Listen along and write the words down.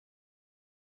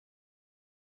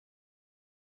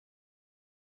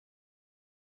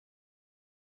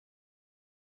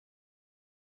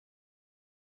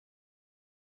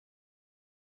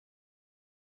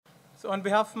So on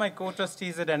behalf of my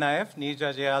co-trustees at NIF,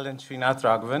 Neerja Jayal and Srinath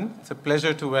Raghavan, it's a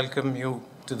pleasure to welcome you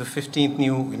to the 15th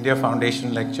New India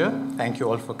Foundation lecture. Thank you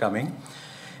all for coming.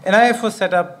 NIF was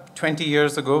set up 20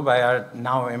 years ago by our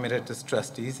now emeritus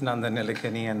trustees, Nandan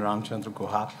Nilekani and Ramchandra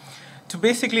Guha, to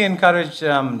basically encourage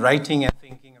writing and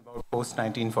thinking about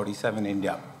post-1947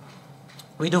 India.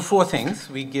 We do four things.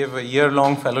 We give a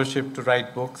year-long fellowship to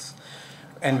write books,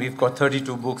 and we've got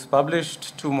 32 books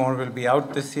published. 2 more will be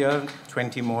out this year,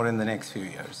 20 more in the next few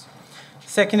years.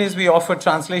 Second is we offer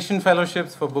translation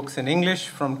fellowships for books in English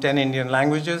from 10 Indian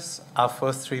languages. Our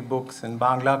first 3 books in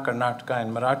Bangla, Karnataka,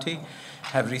 and Marathi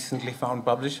have recently found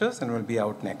publishers and will be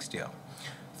out next year.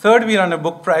 Third, we run a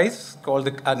book prize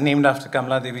named after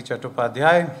Kamala Devi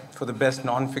Chattopadhyay for the best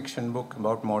non-fiction book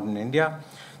about modern India.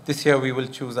 This year we will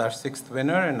choose our 6th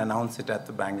winner and announce it at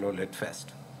the Bangalore Lit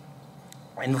Fest.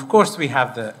 And of course, we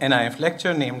have the NIF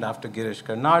lecture named after Girish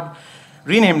Karnad,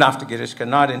 renamed after Girish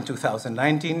Karnad in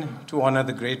 2019 to honor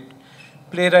the great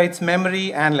playwright's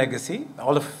memory and legacy.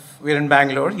 We're in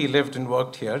Bangalore. He lived and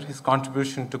worked here. His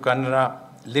contribution to Kannada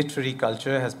literary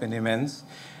culture has been immense,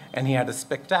 and he had a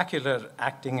spectacular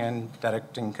acting and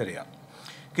directing career.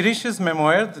 Girish's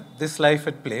memoir, This Life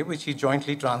at Play, which he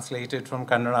jointly translated from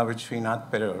Kannada with Srinath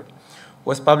Perur,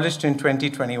 was published in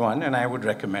 2021, and I would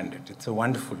recommend it. It's a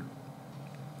wonderful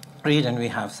read, and we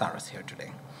have Saras here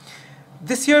today.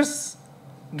 This year's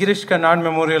Girish Karnad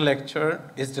Memorial Lecture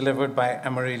is delivered by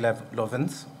Amory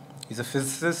Lovins. He's a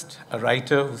physicist, a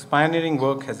writer whose pioneering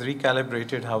work has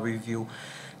recalibrated how we view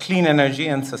clean energy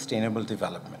and sustainable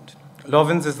development.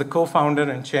 Lovins is the co-founder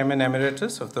and chairman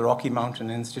emeritus of the Rocky Mountain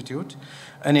Institute,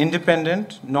 an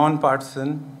independent,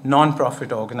 non-partisan,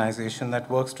 non-profit organization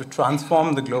that works to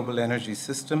transform the global energy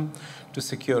system to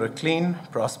secure a clean,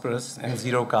 prosperous, and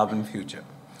zero-carbon future.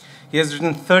 He has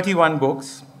written 31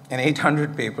 books and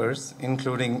 800 papers,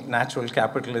 including Natural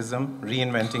Capitalism,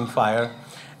 Reinventing Fire,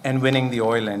 and Winning the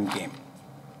Oil End Game.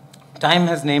 Time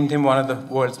has named him one of the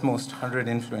world's most 100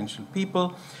 influential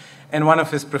people, and one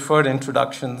of his preferred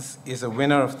introductions is a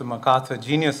winner of the MacArthur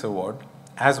Genius Award,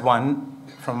 as one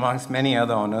from amongst many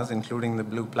other honors, including the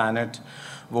Blue Planet,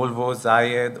 Volvo,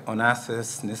 Zayed,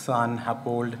 Onassis, Nissan,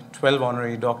 Happold, 12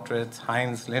 honorary doctorates,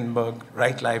 Heinz, Lindbergh,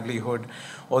 Right Livelihood,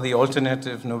 or the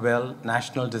Alternative Nobel,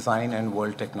 National Design, and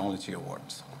World Technology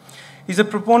Awards. He's a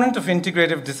proponent of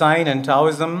integrative design and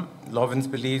Taoism.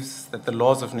 Lovins believes that the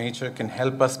laws of nature can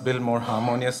help us build more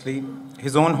harmoniously.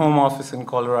 His own home office in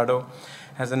Colorado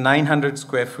has a 900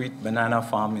 square feet banana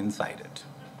farm inside it.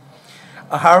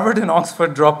 A Harvard and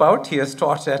Oxford dropout, he has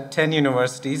taught at 10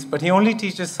 universities, but he only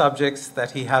teaches subjects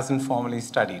that he hasn't formally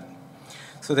studied,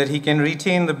 so that he can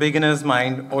retain the beginner's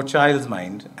mind or child's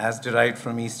mind as derived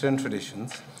from Eastern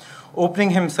traditions,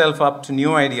 opening himself up to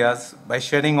new ideas by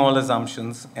shedding all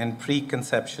assumptions and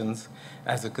preconceptions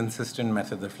as a consistent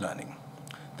method of learning.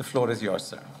 The floor is yours,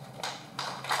 sir.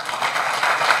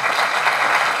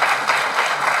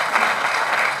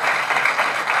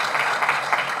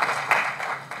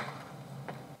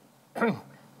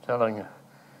 Telling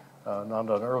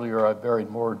Nandan earlier, I buried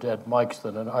more dead mics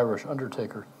than an Irish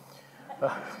undertaker.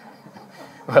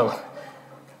 Well,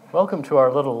 welcome to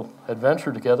our little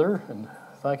adventure together, and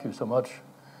thank you so much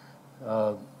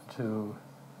to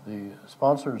the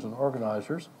sponsors and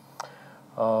organizers.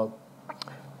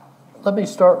 Let me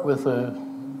start with a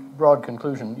broad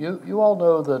conclusion. You all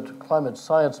know that climate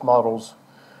science models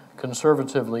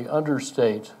conservatively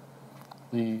understate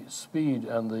the speed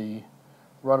and the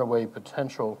runaway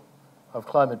potential of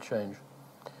climate change.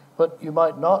 But you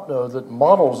might not know that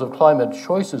models of climate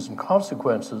choices and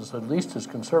consequences, at least as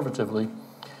conservatively,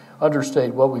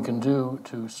 understate what we can do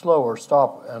to slow or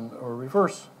stop or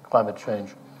reverse climate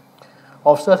change.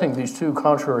 Offsetting these two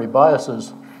contrary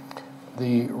biases,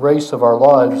 the race of our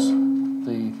lives,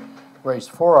 the race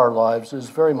for our lives, is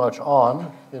very much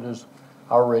on. It is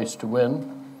our race to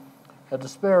win. And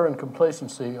despair and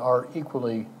complacency are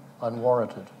equally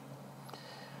unwarranted.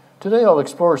 Today I'll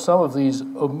explore some of these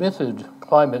omitted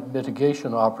climate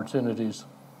mitigation opportunities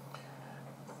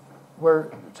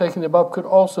where taking them up could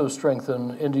also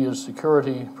strengthen India's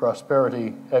security,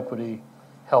 prosperity, equity,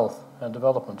 health, and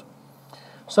development.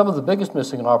 Some of the biggest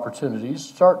missing opportunities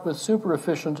start with super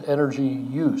efficient energy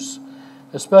use,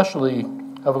 especially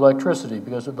of electricity,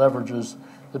 because it leverages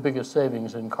the biggest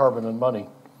savings in carbon and money.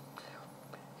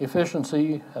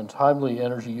 Efficiency and timely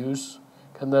energy use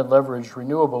can then leverage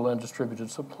renewable and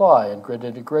distributed supply, and grid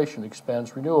integration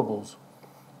expands renewables,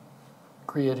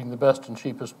 creating the best and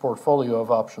cheapest portfolio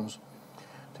of options.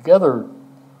 Together,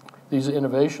 these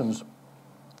innovations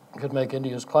could make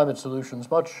India's climate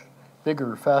solutions much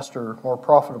bigger, faster, more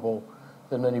profitable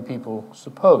than many people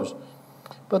suppose.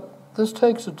 But this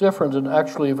takes a different and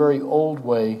actually a very old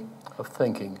way of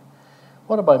thinking.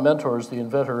 One of my mentors, the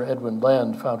inventor Edwin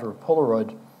Land, founder of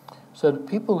Polaroid, said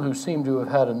people who seem to have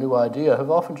had a new idea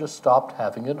have often just stopped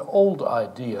having an old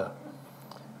idea.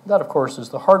 That, of course, is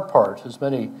the hard part, as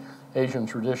many Asian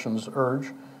traditions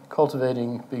urge,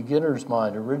 cultivating beginner's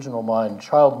mind, original mind,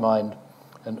 child mind,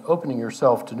 and opening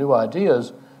yourself to new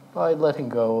ideas by letting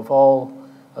go of all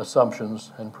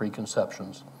assumptions and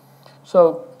preconceptions.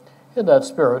 So, in that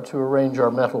spirit, to arrange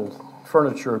our mental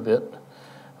furniture a bit,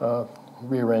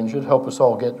 rearrange it, help us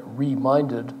all get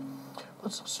reminded,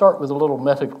 let's start with a little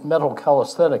mental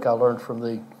calisthenic I learned from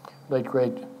the late,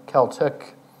 great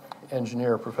Caltech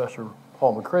engineer, Professor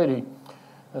Paul McCready.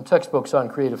 And textbooks on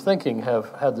creative thinking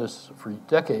have had this for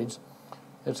decades.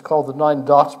 It's called the 9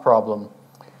 dots problem.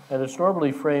 And it's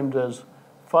normally framed as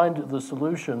find the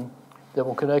solution that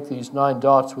will connect these 9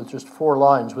 dots with just 4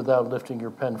 lines without lifting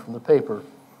your pen from the paper.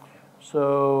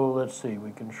 So let's see,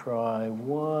 we can try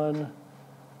 1,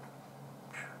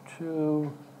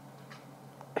 2,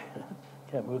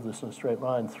 can't move this in a straight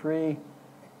line, 3,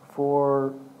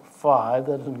 4, 5,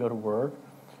 that isn't going to work.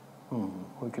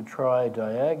 We could try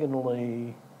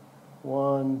diagonally,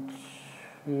 1,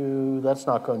 2, that's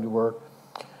not going to work.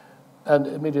 And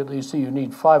immediately you see you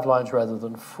need 5 lines rather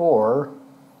than 4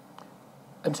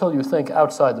 until you think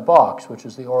outside the box, which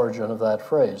is the origin of that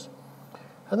phrase.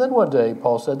 And then one day,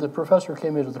 Paul said, the professor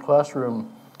came into the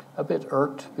classroom a bit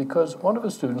irked because one of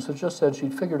his students had just said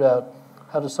she'd figured out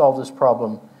how to solve this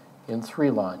problem in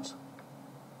 3 lines.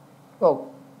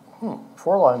 Well,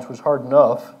 4 lines was hard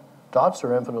enough. Dots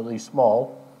are infinitely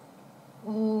small.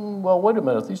 Well, wait a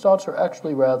minute, these dots are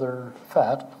actually rather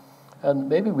fat, and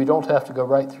maybe we don't have to go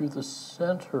right through the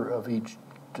center of each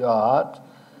dot.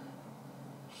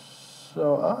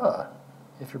 So,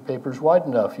 if your paper's wide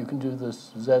enough, you can do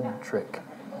this Z trick.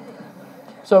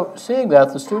 So, seeing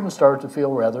that, the students started to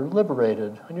feel rather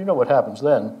liberated, and you know what happens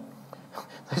then.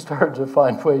 They started to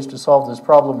find ways to solve this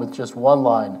problem with just 1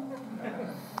 line.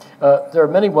 There are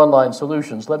many 1-line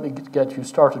solutions. Let me get you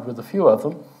started with a few of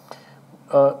them.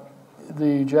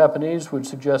 The Japanese would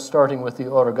suggest starting with the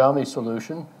origami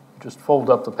solution. Just fold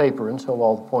up the paper until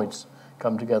all the points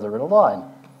come together in a line.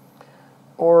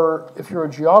 Or if you're a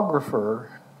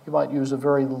geographer, you might use a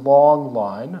very long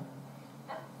line.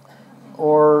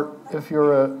 Or if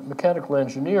you're a mechanical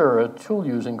engineer, a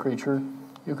tool-using creature,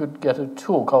 you could get a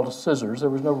tool called a scissors. There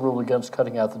was no rule against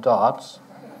cutting out the dots.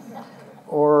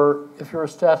 Or if you're a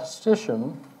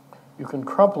statistician, you can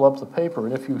crumple up the paper,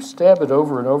 and if you stab it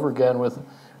over and over again with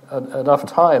enough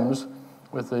times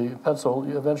with the pencil,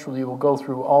 eventually you will go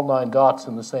through all 9 dots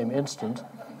in the same instant.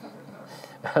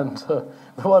 And the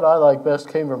one I like best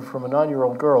came from a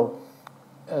 9-year-old girl.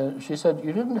 She said,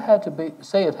 you didn't have to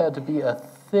say it had to be a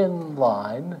thin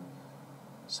line,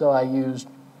 so I used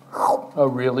a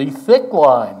really thick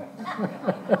line.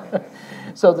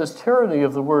 So this tyranny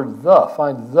of the word the,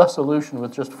 find the solution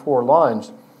with just 4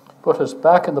 lines, put us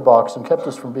back in the box and kept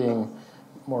us from being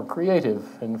more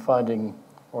creative in finding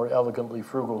more elegantly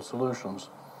frugal solutions.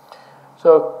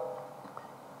 So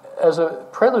as a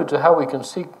prelude to how we can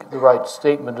seek the right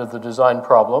statement of the design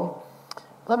problem,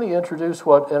 let me introduce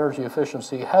what energy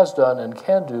efficiency has done and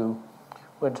can do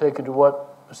when taken to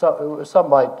what some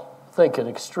might think an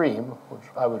extreme, which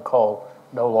I would call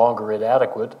no longer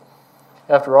inadequate.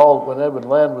 After all, when Edwin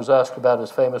Land was asked about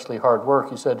his famously hard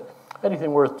work, he said,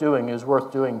 anything worth doing is worth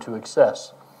doing to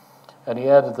excess. And he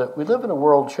added that we live in a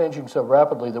world changing so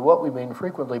rapidly that what we mean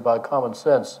frequently by common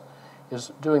sense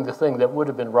is doing the thing that would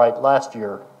have been right last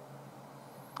year.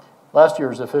 Last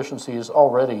year's efficiency is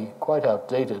already quite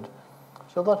outdated,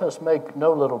 so let us make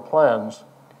no little plans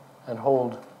and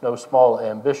hold no small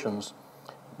ambitions.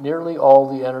 Nearly all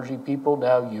the energy people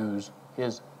now use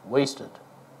is wasted.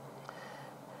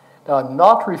 Now, I'm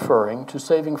not referring to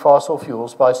saving fossil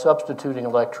fuels by substituting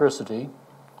electricity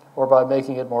or by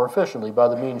making it more efficiently by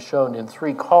the means shown in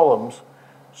 3 columns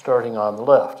starting on the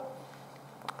left.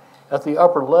 At the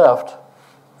upper left,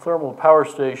 thermal power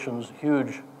stations'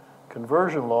 huge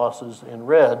conversion losses in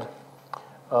red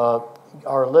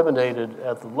are eliminated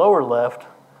at the lower left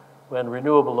when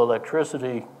renewable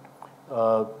electricity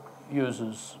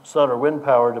uses sun or wind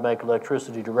power to make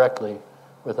electricity directly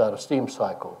without a steam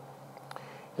cycle.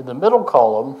 In the middle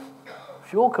column,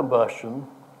 fuel combustion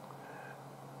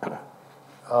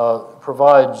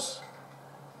provides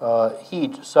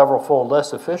heat several-fold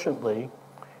less efficiently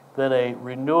than a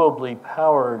renewably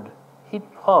powered heat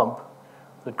pump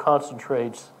that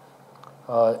concentrates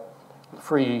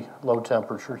free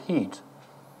low-temperature heat.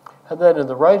 And then in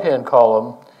the right-hand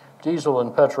column, diesel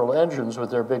and petrol engines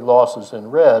with their big losses in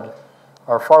red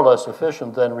are far less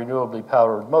efficient than renewably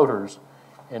powered motors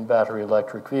in battery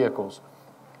electric vehicles.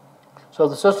 So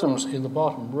the systems in the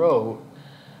bottom row,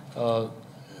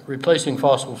 replacing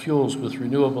fossil fuels with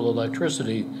renewable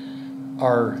electricity,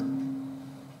 are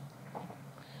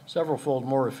several-fold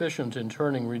more efficient in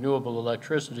turning renewable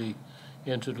electricity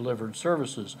into delivered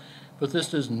services. But this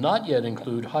does not yet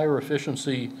include higher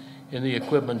efficiency in the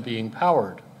equipment being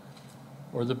powered,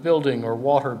 or the building or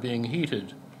water being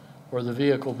heated, or the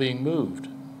vehicle being moved.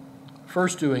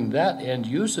 First, doing that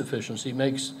end-use efficiency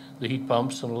makes the heat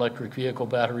pumps and electric vehicle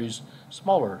batteries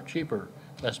smaller, cheaper,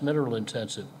 less mineral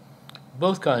intensive.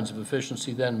 Both kinds of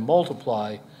efficiency then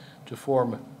multiply to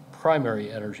form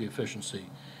primary energy efficiency.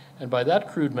 And by that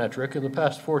crude metric, in the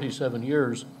past 47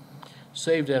 years,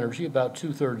 saved energy, about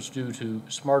 2/3 due to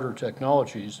smarter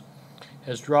technologies,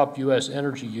 has dropped U.S.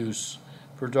 energy use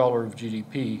per dollar of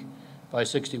GDP by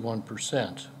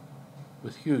 61%,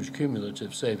 with huge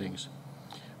cumulative savings.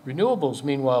 Renewables,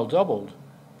 meanwhile, doubled,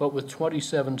 but with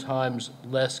 27 times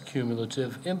less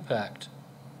cumulative impact.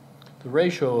 The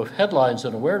ratio of headlines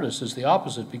and awareness is the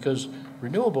opposite, because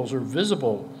renewables are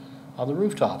visible on the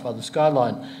rooftop, on the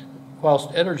skyline,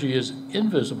 whilst energy is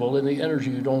invisible and the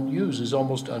energy you don't use is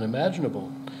almost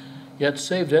unimaginable. Yet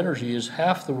saved energy is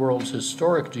half the world's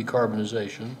historic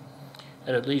decarbonization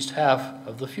and at least half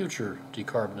of the future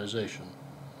decarbonization.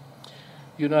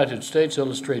 The United States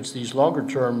illustrates these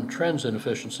longer-term trends in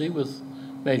efficiency with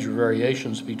major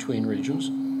variations between regions.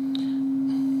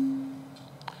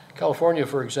 California,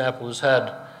 for example, has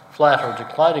had flat or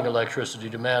declining electricity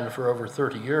demand for over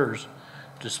 30 years,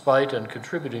 despite and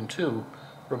contributing to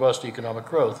robust economic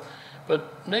growth.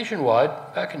 But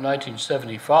nationwide, back in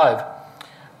 1975,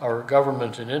 our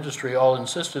government and industry all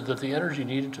insisted that the energy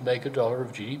needed to make $1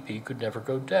 of GDP could never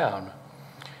go down.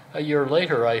 A year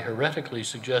later, I heretically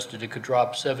suggested it could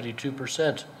drop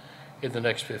 72% in the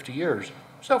next 50 years.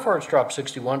 So far, it's dropped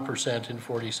 61% in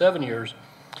 47 years,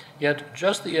 yet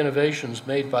just the innovations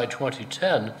made by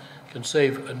 2010 can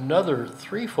save another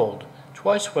threefold,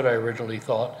 twice what I originally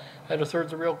thought, at 1/3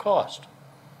 the real cost.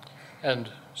 And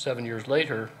 7 years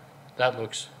later, that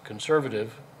looks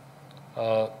conservative.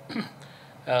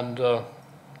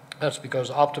 That's because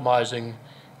optimizing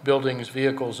buildings,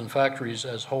 vehicles, and factories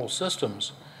as whole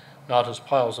systems, not as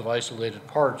piles of isolated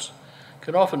parts,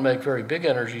 can often make very big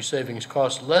energy savings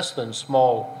cost less than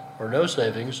small or no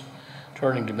savings,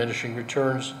 turning diminishing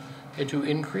returns into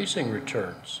increasing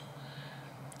returns.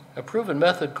 A proven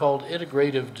method called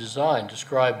integrative design,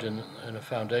 described in a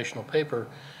foundational paper,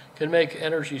 can make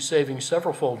energy savings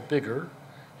several-fold bigger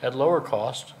at lower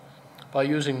cost by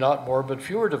using not more but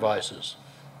fewer devices,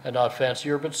 and not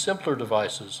fancier but simpler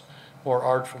devices, more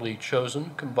artfully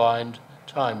chosen, combined,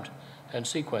 timed, and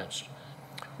sequenced.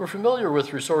 We're familiar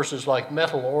with resources like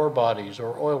metal ore bodies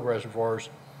or oil reservoirs,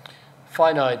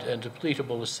 finite and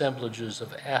depletable assemblages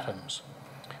of atoms.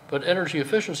 But energy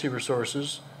efficiency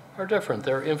resources are different.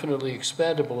 They're infinitely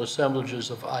expandable assemblages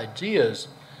of ideas,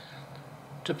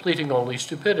 depleting only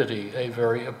stupidity, a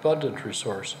very abundant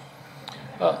resource.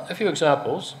 A few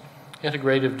examples: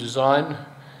 integrative design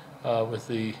with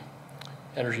the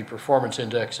Energy Performance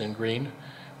Index in green.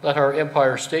 Let our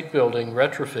Empire State Building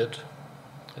retrofit,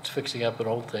 it's fixing up an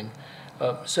old thing,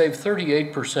 save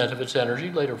 38% of its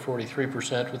energy, later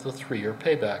 43% with a 3-year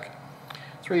payback.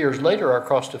 3 years later, our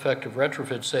cost-effective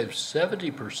retrofit saved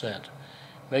 70%,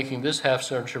 making this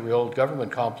half-century-old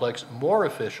government complex more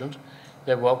efficient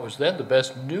than what was then the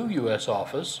best new U.S.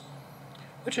 office,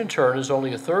 which in turn is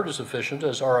only 1/3 as efficient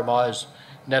as RMI's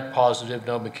net positive,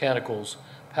 no mechanicals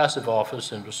passive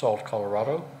office in Basalt,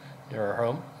 Colorado, near our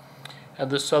home. And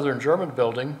this southern German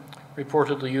building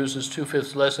reportedly uses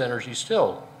 2/5 less energy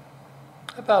still,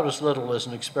 about as little as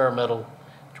an experimental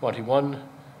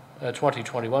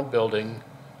 2021 building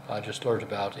I just learned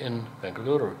about in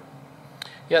Bangalore.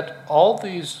 Yet all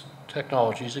these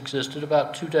technologies existed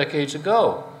about 2 decades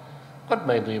ago. What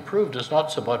mainly improved is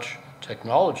not so much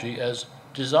technology as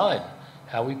design,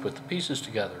 how we put the pieces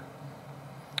together.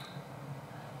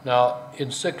 Now,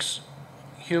 in 6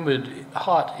 humid,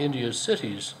 hot India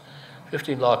cities,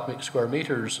 15 lakh square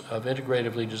meters of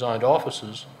integratively designed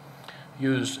offices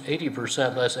used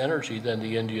 80% less energy than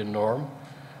the Indian norm,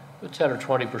 with 10 or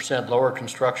 20% lower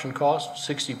construction costs,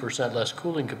 60% less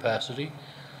cooling capacity,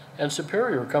 and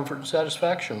superior comfort and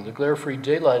satisfaction. The glare-free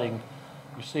daylighting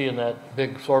you see in that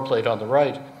big floor plate on the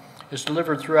right is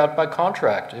delivered throughout by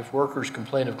contract. If workers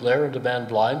complain of glare and demand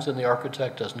blinds, then the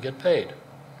architect doesn't get paid.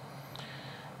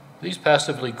 These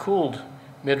passively cooled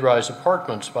mid-rise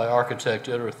apartments by architect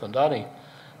Nandan,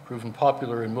 proven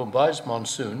popular in Mumbai's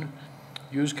monsoon,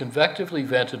 use convectively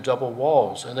vented double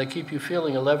walls, and they keep you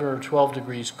feeling 11 or 12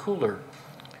 degrees cooler,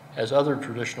 as other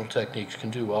traditional techniques can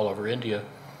do all over India.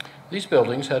 These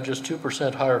buildings had just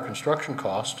 2% higher construction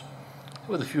cost.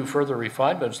 With a few further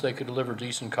refinements, they could deliver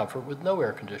decent comfort with no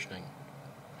air conditioning.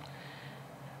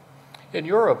 In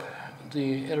Europe,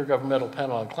 the Intergovernmental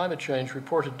Panel on Climate Change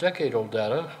reported decade-old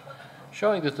data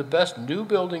showing that the best new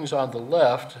buildings on the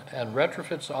left and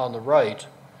retrofits on the right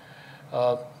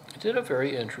did a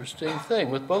very interesting thing,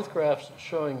 with both graphs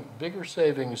showing bigger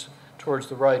savings towards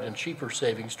the right and cheaper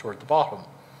savings toward the bottom.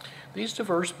 These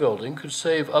diverse buildings could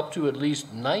save up to at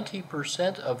least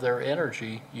 90% of their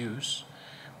energy use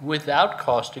without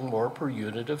costing more per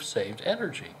unit of saved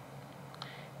energy.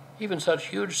 Even such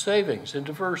huge savings in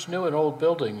diverse new and old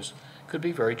buildings could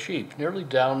be very cheap, nearly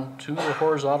down to the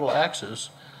horizontal axis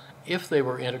if they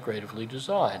were integratively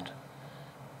designed.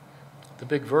 The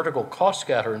big vertical cost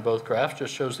scatter in both graphs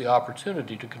just shows the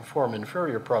opportunity to conform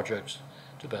inferior projects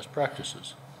to best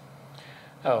practices.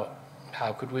 Now,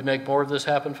 how could we make more of this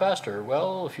happen faster?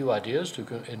 Well, a few ideas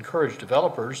to encourage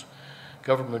developers.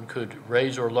 Government could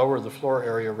raise or lower the floor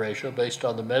area ratio based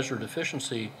on the measured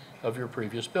efficiency of your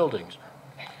previous buildings.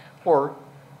 Or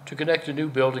to connect a new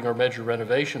building or major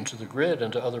renovation to the grid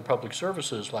and to other public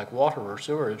services like water or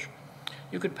sewerage,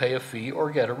 you could pay a fee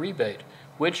or get a rebate,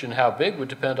 which and how big would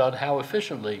depend on how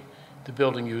efficiently the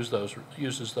building uses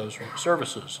those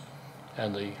services,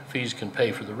 and the fees can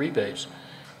pay for the rebates.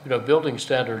 You know, building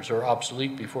standards are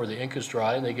obsolete before the ink is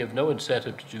dry, and they give no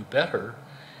incentive to do better,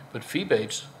 but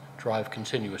fee-bates drive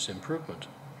continuous improvement.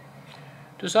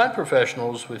 Design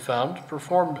professionals, we found,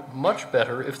 performed much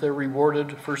better if they're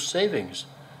rewarded for savings,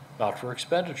 not for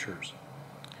expenditures.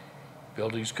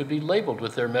 Buildings could be labeled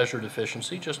with their measured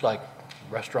efficiency, just like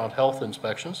restaurant health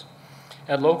inspections,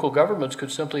 and local governments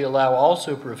could simply allow all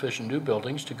super efficient new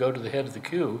buildings to go to the head of the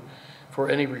queue for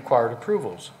any required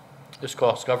approvals. This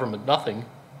costs government nothing,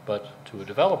 but to a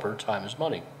developer, time is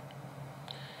money.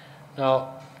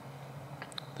 Now,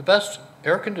 the best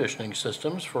air conditioning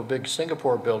systems for big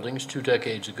Singapore buildings 2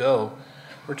 decades ago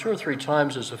were 2 or 3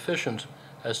 times as efficient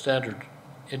as standard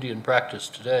Indian practice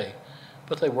today,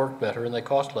 but they worked better and they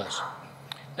cost less.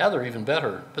 Now they're even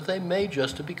better, but they may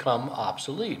just have become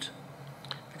obsolete,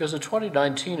 because a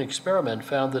 2019 experiment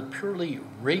found that purely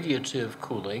radiative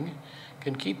cooling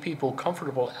can keep people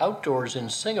comfortable outdoors in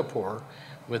Singapore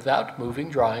without moving,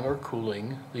 drying, or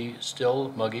cooling the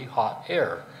still muggy hot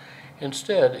air.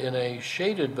 Instead, in a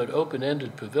shaded but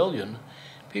open-ended pavilion,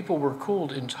 people were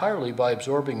cooled entirely by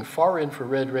absorbing far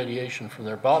infrared radiation from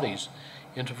their bodies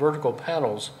into vertical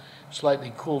panels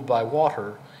slightly cooled by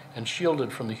water and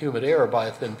shielded from the humid air by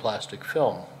a thin plastic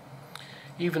film.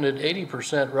 Even at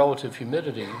 80% relative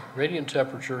humidity, radiant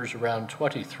temperatures around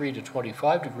 23 to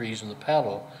 25 degrees in the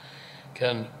panel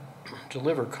can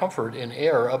deliver comfort in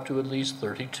air up to at least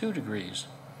 32 degrees.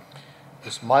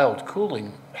 This mild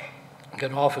cooling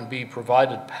can often be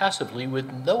provided passively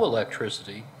with no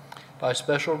electricity by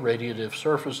special radiative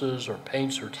surfaces or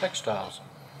paints or textiles.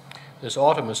 This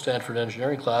autumn, a Stanford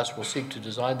engineering class will seek to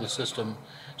design the system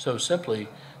so simply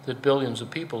that billions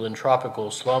of people in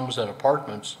tropical slums and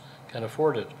apartments can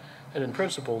afford it. And in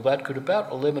principle, that could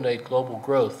about eliminate global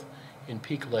growth in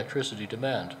peak electricity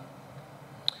demand.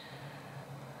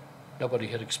 Nobody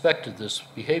had expected this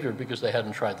behavior because they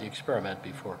hadn't tried the experiment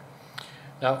before.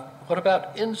 Now, what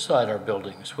about inside our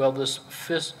buildings? Well, this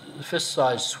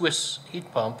fist-sized Swiss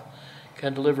heat pump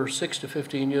can deliver 6 to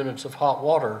 15 units of hot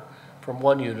water from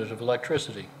 1 unit of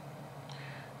electricity.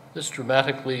 This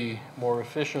dramatically more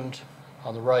efficient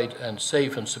on the right and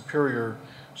safe and superior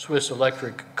Swiss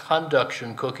electric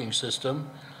conduction cooking system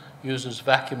uses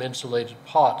vacuum-insulated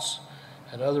pots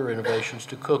and other innovations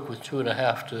to cook with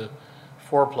 2.5 to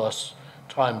 4+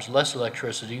 times less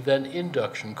electricity than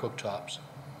induction cooktops.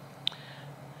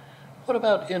 What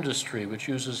about industry, which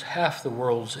uses half the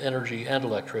world's energy and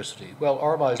electricity? Well,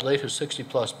 RMI's latest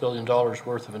 $60+ billion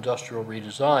worth of industrial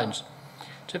redesigns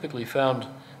typically found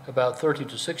about 30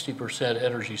 to 60%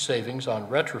 energy savings on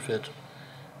retrofit,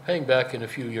 paying back in a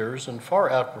few years and far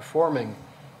outperforming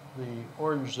the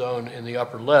orange zone in the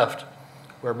upper left,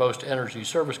 where most energy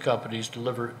service companies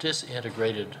deliver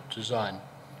disintegrated design.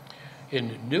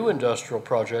 In new industrial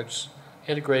projects,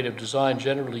 integrative design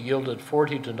generally yielded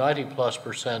 40 to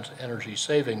 90+% energy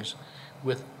savings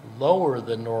with lower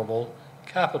than normal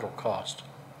capital cost,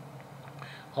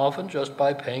 often just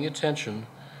by paying attention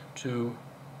to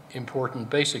important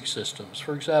basic systems.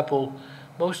 For example,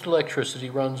 most electricity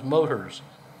runs motors.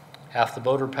 Half the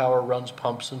motor power runs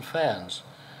pumps and fans.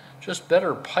 Just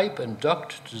better pipe and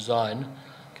duct design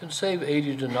can save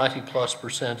 80 to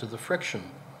 90+% of the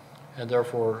friction, and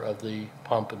therefore of the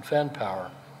pump and fan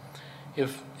power.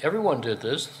 If everyone did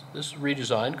this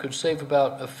redesign could save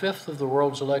about 1/5 of the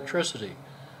world's electricity,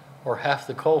 or half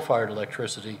the coal-fired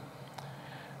electricity.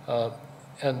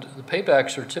 And the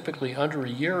paybacks are typically under a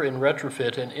year in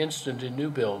retrofit and instant in new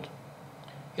build.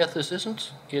 Yet this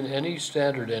isn't in any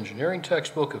standard engineering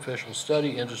textbook, official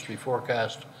study, industry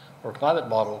forecast, or climate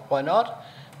model. Why not?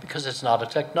 Because it's not a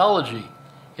technology.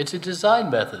 It's a design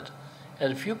method.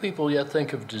 And few people yet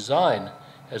think of design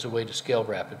as a way to scale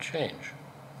rapid change.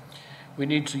 We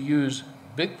need to use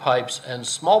big pipes and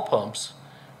small pumps,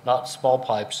 not small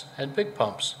pipes and big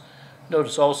pumps.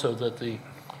 Notice also that the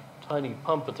tiny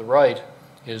pump at the right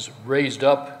is raised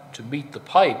up to meet the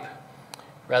pipe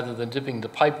rather than dipping the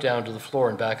pipe down to the floor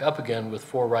and back up again with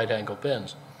 4 right-angle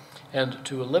bends. And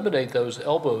to eliminate those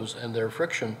elbows and their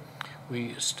friction,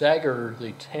 we stagger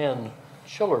the 10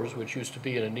 chillers, which used to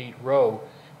be in a neat row,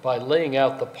 by laying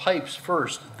out the pipes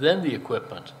first, then the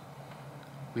equipment.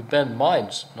 We bend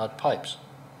minds, not pipes.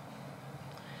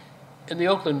 In the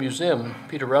Oakland Museum,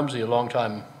 Peter Rumsey, a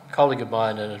longtime colleague of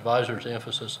mine and advisor to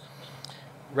Emphasis,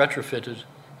 retrofitted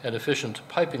an efficient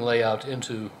piping layout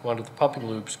into one of the pumping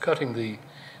loops, cutting the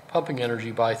pumping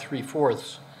energy by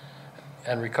 3/4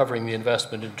 and recovering the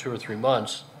investment in 2 or 3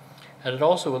 months. And it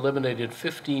also eliminated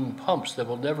 15 pumps that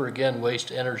will never again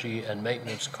waste energy and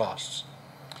maintenance costs.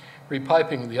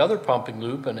 Repiping the other pumping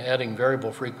loop and adding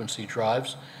variable frequency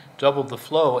drives doubled the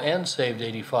flow and saved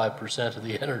 85% of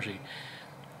the energy.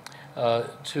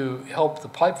 To help the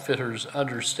pipe fitters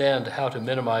understand how to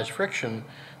minimize friction,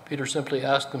 Peter simply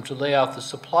asked them to lay out the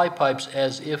supply pipes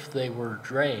as if they were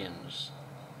drains.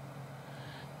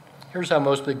 Here's how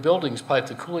most big buildings pipe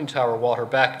the cooling tower water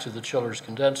back to the chiller's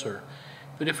condenser.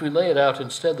 But if we lay it out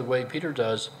instead the way Peter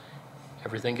does,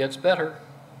 everything gets better.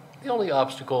 The only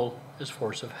obstacle is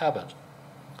force of habit.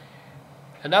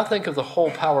 And now think of the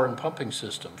whole power and pumping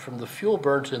system. From the fuel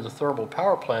burnt in the thermal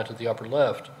power plant at the upper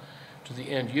left to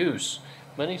the end use,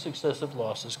 many successive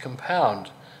losses compound.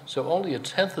 So only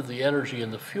 1/10 of the energy in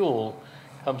the fuel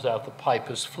comes out the pipe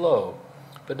as flow.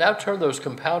 But now turn those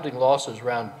compounding losses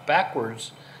round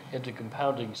backwards into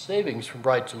compounding savings from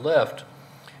right to left,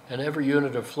 and every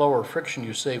unit of flow or friction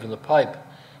you save in the pipe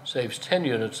saves 10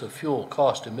 units of fuel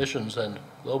cost, emissions, and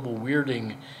global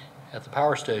weirding at the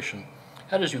power station.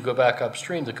 And as you go back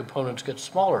upstream, the components get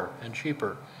smaller and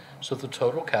cheaper, so the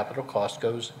total capital cost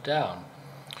goes down.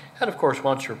 And of course,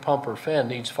 once your pump or fan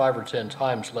needs 5 or 10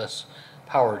 times less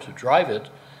power to drive it,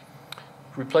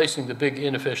 replacing the big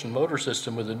inefficient motor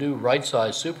system with a new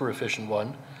right-size super efficient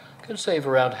one can save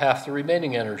around half the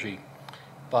remaining energy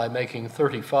by making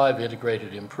 35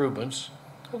 integrated improvements,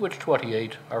 of which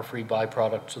 28 are free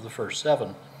byproducts of the first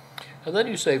 7. And then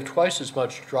you save twice as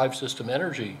much drive system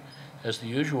energy as the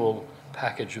usual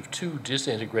package of 2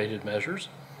 disintegrated measures,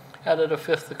 and at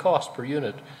 1/5 the cost per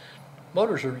unit.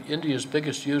 Motors are India's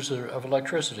biggest user of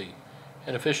electricity,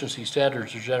 and efficiency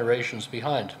standards are generations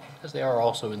behind, as they are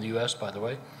also in the US, by the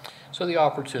way, so the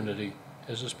opportunity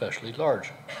is especially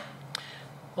large.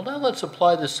 Well, now let's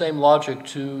apply the same logic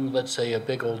to, let's say, a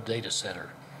big old data center.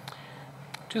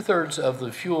 2/3 of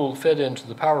the fuel fed into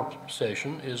the power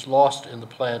station is lost in the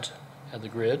plant and the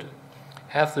grid.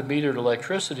 Half the metered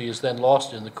electricity is then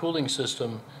lost in the cooling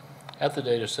system at the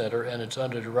data center and its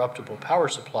uninterruptible power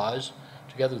supplies.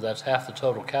 Together, that's half the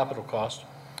total capital cost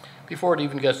before it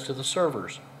even gets to the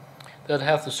servers. Then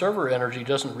half the server energy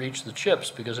doesn't reach the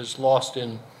chips because it's lost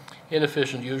in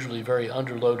inefficient, usually very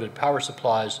underloaded power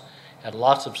supplies and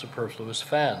lots of superfluous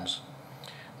fans.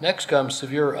 Next comes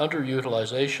severe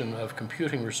underutilization of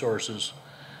computing resources,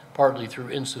 partly through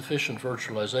insufficient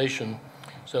virtualization.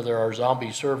 So there are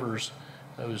zombie servers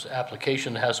whose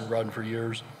application hasn't run for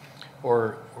years,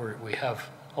 or we have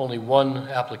only one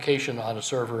application on a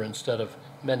server instead of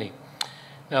many.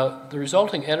 Now, the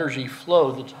resulting energy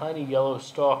flow, the tiny yellow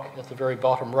stalk at the very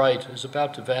bottom right, is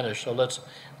about to vanish, so let's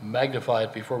magnify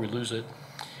it before we lose it.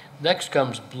 Next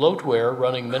comes bloatware,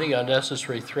 running many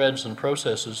unnecessary threads and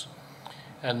processes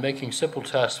and making simple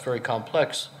tasks very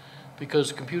complex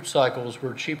because compute cycles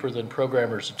were cheaper than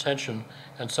programmers' attention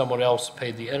and someone else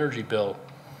paid the energy bill.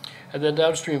 And then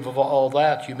downstream of all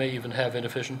that, you may even have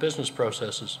inefficient business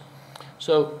processes.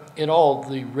 So in all,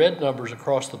 the red numbers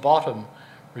across the bottom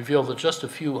reveal that just a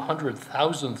few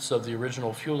 100,000ths of the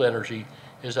original fuel energy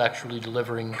is actually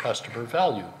delivering customer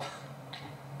value.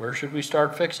 Where should we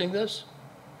start fixing this?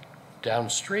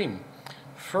 Downstream.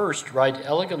 First, write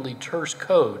elegantly terse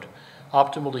code,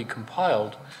 optimally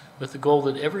compiled, with the goal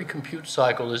that every compute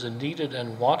cycle is a needed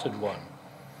and wanted one.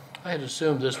 I had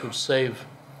assumed this would save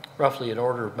roughly an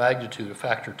order of magnitude, a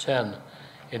factor 10,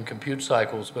 in compute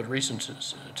cycles, but recent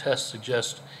tests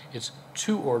suggest it's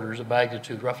 2 orders of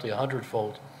magnitude, roughly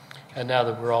 100-fold. And now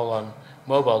that we're all on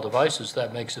mobile devices,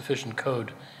 that makes efficient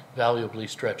code valuably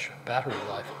stretch battery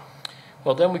life.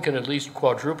 Well, then we can at least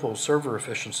quadruple server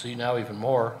efficiency, now even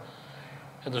more.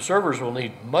 And the servers will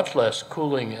need much less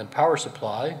cooling and power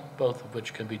supply, both of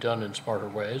which can be done in smarter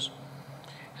ways.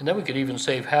 And then we could even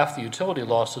save half the utility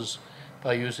losses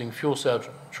by using fuel cell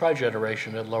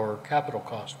trigeneration at lower capital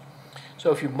cost.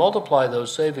 So if you multiply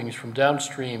those savings from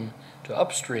downstream to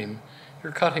upstream,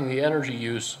 you're cutting the energy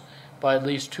use by at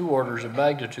least 2 orders of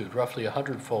magnitude, roughly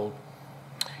 100-fold.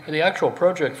 In the actual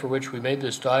project for which we made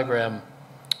this diagram,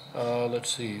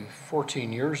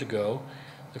 14 years ago,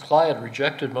 the client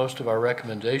rejected most of our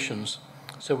recommendations,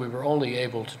 so we were only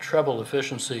able to treble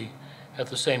efficiency at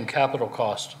the same capital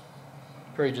cost.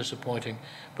 Very disappointing.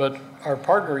 But our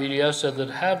partner EDS said that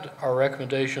had our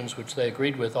recommendations, which they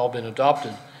agreed with, all been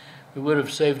adopted, we would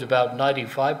have saved about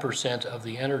 95% of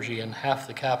the energy and half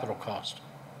the capital cost.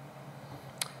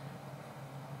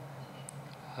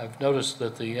 I've noticed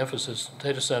that the emphasis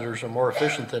data centers are more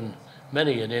efficient than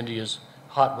many in India's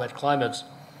hot, wet climates.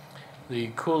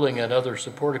 The cooling and other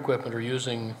support equipment are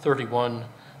using 31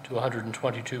 to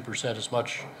 122% as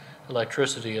much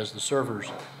electricity as the servers.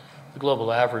 The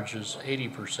global average is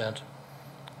 80%.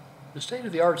 The state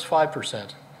of the art is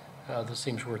 5%. This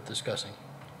seems worth discussing.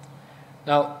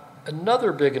 Now,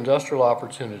 another big industrial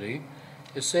opportunity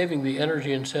is saving the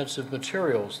energy-intensive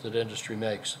materials that industry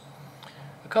makes.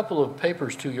 A couple of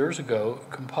papers 2 years ago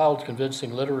compiled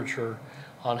convincing literature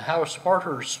on how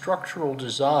smarter structural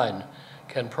design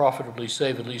can profitably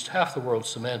save at least half the world's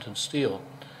cement and steel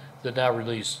that now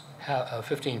release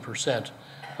 15%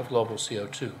 of global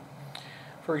CO2.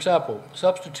 For example,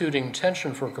 substituting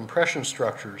tension for compression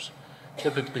structures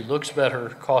typically looks better,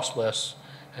 costs less,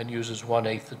 and uses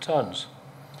 1/8 the tons.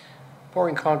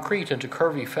 Pouring concrete into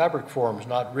curvy fabric forms,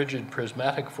 not rigid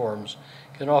prismatic forms,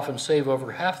 can often save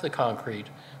over half the concrete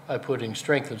by putting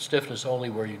strength and stiffness only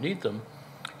where you need them.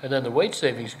 And then the weight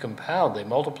savings compound, they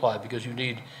multiply because you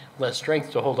need less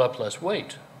strength to hold up less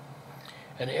weight.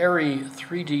 An airy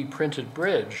 3D printed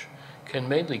bridge can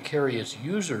mainly carry its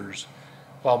users,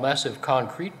 while massive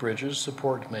concrete bridges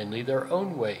support mainly their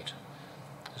own weight.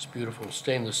 This beautiful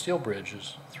stainless steel bridge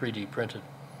is 3D printed.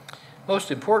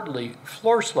 Most importantly,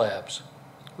 floor slabs,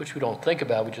 which we don't think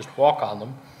about, we just walk on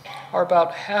them, are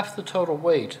about half the total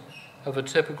weight of a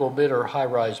typical mid or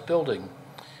high-rise building.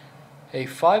 A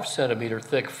 5-centimeter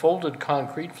thick folded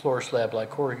concrete floor slab like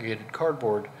corrugated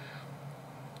cardboard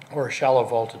or a shallow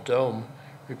vaulted dome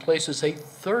replaces a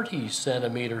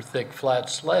 30-centimeter thick flat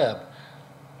slab,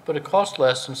 but it costs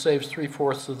less and saves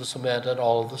 3/4 of the cement and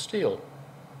all of the steel.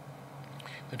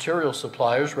 Material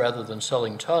suppliers, rather than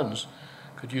selling tons,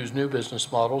 could use new business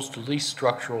models to lease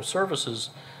structural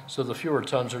services, so the fewer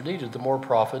tons are needed, the more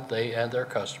profit they and their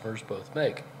customers both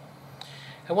make.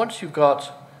 And once you've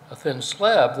got a thin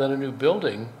slab, then a new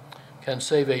building can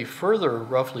save a further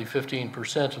roughly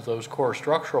 15% of those core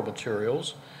structural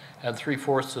materials and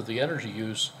 3/4 of the energy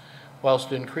use,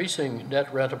 whilst increasing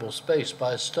net rentable space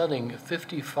by a stunning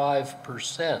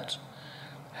 55%.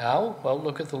 How? Well,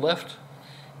 look at the left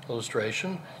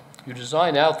illustration. You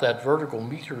design out that vertical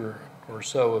meter or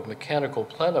so of mechanical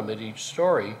plenum at each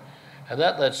story, and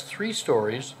that lets 3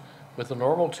 stories with a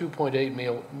normal 2.8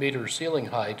 meter ceiling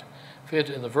height fit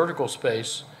in the vertical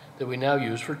space that we now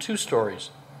use for 2 stories,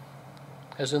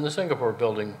 as in the Singapore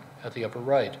building at the upper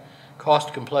right.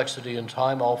 Cost, complexity, and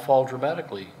time all fall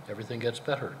dramatically. Everything gets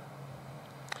better.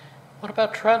 What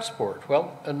about transport?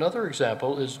 Well, another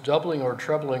example is doubling or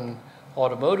trebling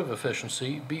automotive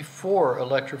efficiency before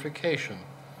electrification,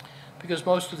 because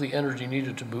most of the energy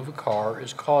needed to move a car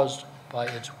is caused by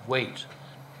its weight.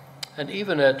 And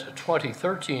even at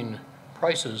 2013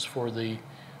 prices for the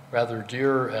rather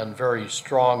dear and very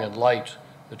strong and light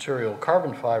material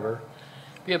carbon fiber,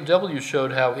 BMW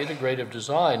showed how integrative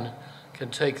design can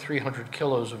take 300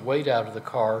 kilos of weight out of the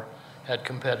car at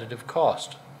competitive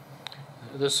cost.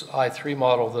 This i3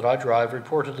 model that I drive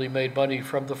reportedly made money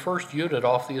from the first unit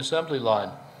off the assembly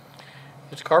line.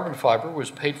 Its carbon fiber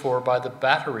was paid for by the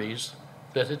batteries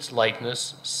that its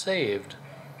lightness saved.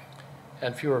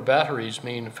 And fewer batteries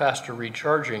mean faster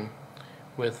recharging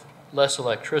with less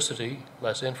electricity,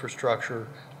 less infrastructure,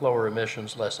 lower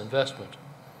emissions, less investment.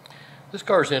 This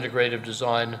car's integrative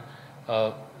design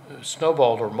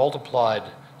snowballed or multiplied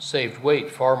saved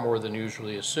weight far more than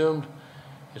usually assumed.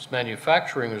 Its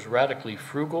manufacturing was radically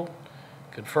frugal,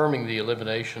 confirming the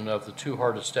elimination of the 2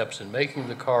 hardest steps in making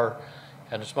the car,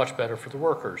 and it's much better for the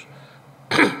workers.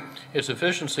 Its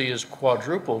efficiency is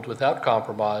quadrupled without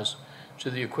compromise to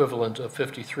the equivalent of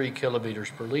 53 kilometers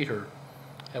per liter,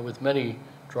 and with many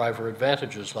driver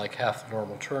advantages like half the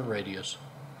normal turn radius.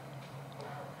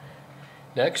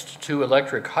 Next, 2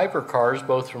 electric hypercars,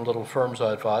 both from little firms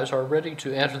I advise, are ready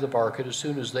to enter the market as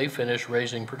soon as they finish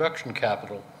raising production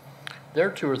capital.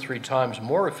 They're 2 or 3 times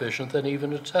more efficient than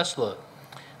even a Tesla.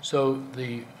 So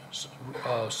the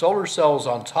solar cells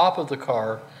on top of the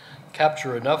car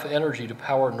capture enough energy to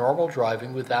power normal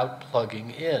driving without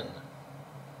plugging in.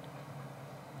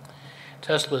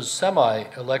 Tesla's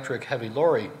semi-electric heavy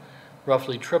lorry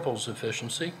roughly triples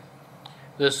efficiency.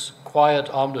 This quiet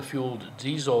omni-fueled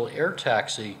diesel air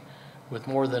taxi with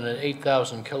more than an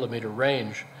 8,000 kilometer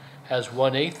range has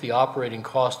 1/8 the operating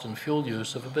cost and fuel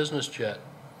use of a business jet.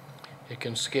 It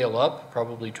can scale up,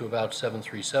 probably to about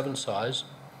 737 size,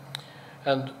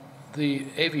 and the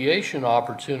aviation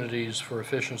opportunities for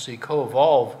efficiency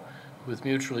co-evolve with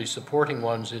mutually supporting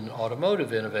ones in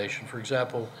automotive innovation. For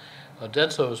example,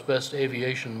 Denso's best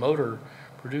aviation motor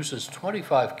produces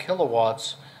 25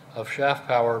 kilowatts of shaft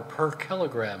power per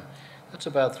kilogram. That's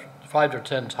about 5 to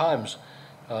 10 times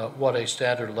what a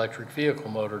standard electric vehicle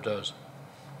motor does.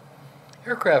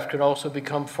 Aircraft can also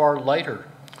become far lighter.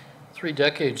 3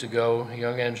 decades ago, a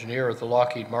young engineer at the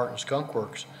Lockheed Martin Skunk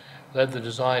Works led the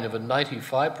design of a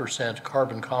 95%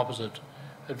 carbon composite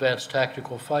advanced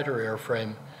tactical fighter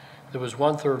airframe that was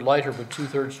 1/3 lighter but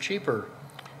 2/3 cheaper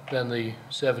than the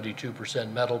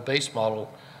 72% metal base model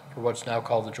for what's now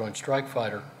called the Joint Strike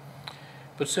Fighter.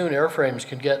 But soon airframes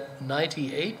can get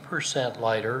 98%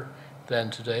 lighter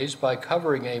than today's by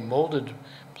covering a molded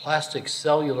plastic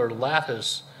cellular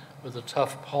lattice with a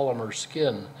tough polymer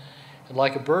skin. And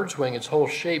like a bird's wing, its whole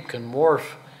shape can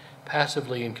morph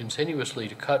passively and continuously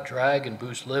to cut drag and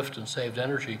boost lift and saved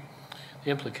energy.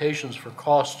 The implications for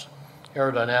cost,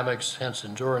 aerodynamics, hence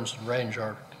endurance and range,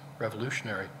 are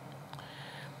revolutionary.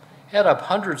 Add up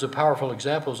hundreds of powerful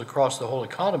examples across the whole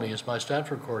economy, as my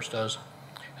Stanford course does,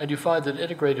 and you find that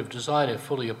integrative design, if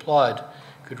fully applied,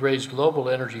 could raise global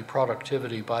energy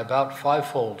productivity by about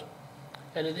 5-fold,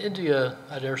 and in India,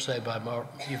 I dare say, by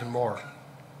even more.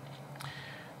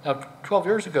 Now, 12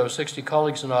 years ago, 60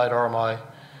 colleagues and I at RMI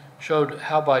showed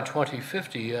how by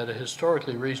 2050, at a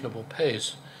historically reasonable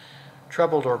pace,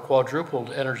 trebled or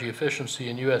quadrupled energy efficiency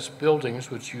in U.S.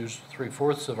 buildings, which use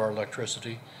 3/4 of our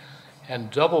electricity, and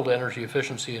doubled energy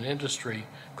efficiency in industry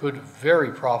could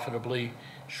very profitably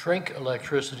shrink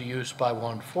electricity use by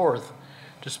 1/4,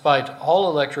 despite all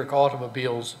electric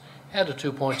automobiles and a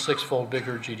 2.6-fold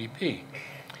bigger GDP.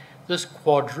 This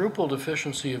quadrupled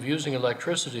efficiency of using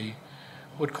electricity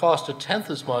would cost 1/10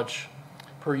 as much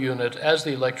per unit as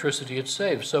the electricity it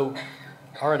saves. So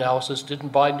our analysis didn't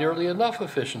buy nearly enough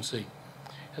efficiency.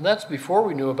 And that's before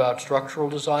we knew about structural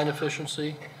design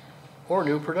efficiency or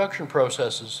new production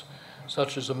processes,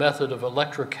 such as a method of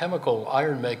electrochemical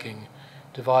iron making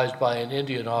devised by an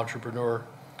Indian entrepreneur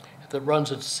that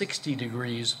runs at 60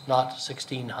 degrees, not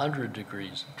 1600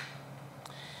 degrees.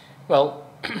 Well,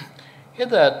 in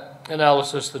that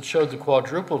analysis that showed the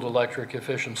quadrupled electric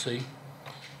efficiency,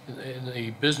 in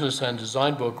the business and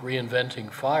design book,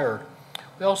 Reinventing Fire,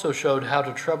 we also showed how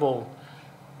to treble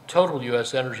total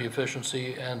U.S. energy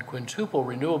efficiency and quintuple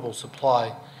renewable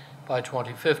supply by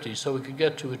 2050, so we could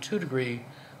get to a 2-degree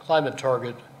climate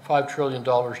target, $5 trillion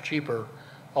cheaper,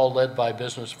 all led by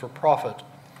business for profit.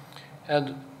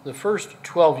 And the first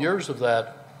 12 years of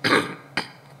that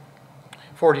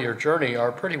 40-year journey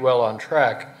are pretty well on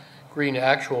track, green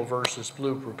actual versus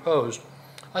blue proposed,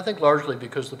 I think largely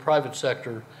because the private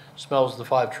sector smells the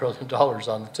 $5 trillion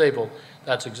on the table.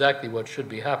 That's exactly what should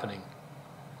be happening.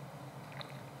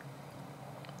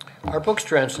 Our book's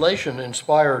translation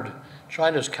inspired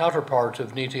China's counterpart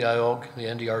of Niti Aayog, the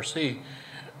NDRC,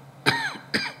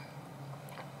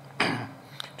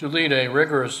 to lead a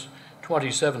rigorous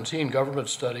 2017 government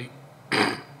study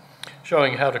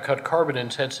showing how to cut carbon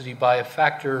intensity by a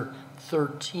factor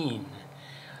 13.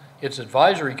 Its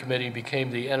advisory committee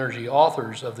became the energy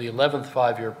authors of the 13th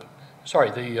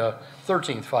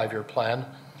five-year plan,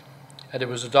 and it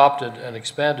was adopted and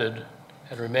expanded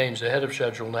and remains ahead of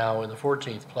schedule now in the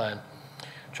 14th plan.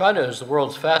 China is the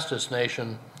world's fastest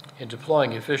nation in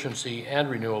deploying efficiency and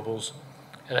renewables,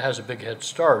 and it has a big head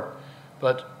start,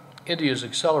 but India is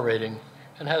accelerating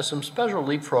and has some special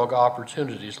leapfrog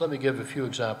opportunities. Let me give a few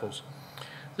examples.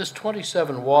 This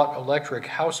 27-watt electric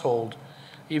household,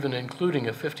 even including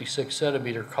a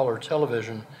 56-centimeter color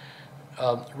television,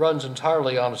 runs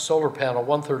entirely on a solar panel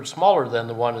 1/3 smaller than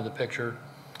the one in the picture,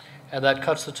 and that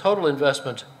cuts the total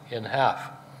investment in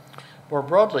half. More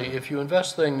broadly, if you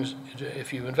invest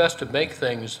to make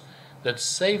things that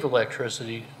save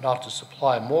electricity, not to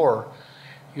supply more,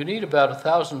 you need about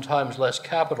 1,000 times less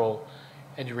capital,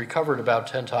 and you recover it about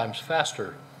 10 times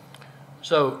faster.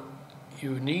 So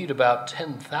you need about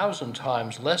 10,000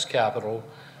 times less capital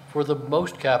for the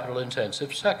most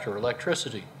capital-intensive sector,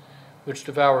 electricity, which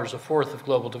devours a fourth of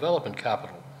global development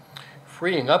capital.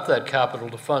 Freeing up that capital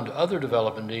to fund other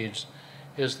development needs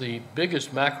is the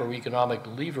biggest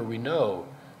macroeconomic lever we know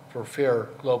for fair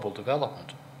global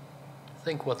development.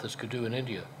 Think what this could do in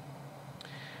India.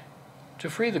 To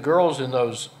free the girls in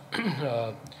those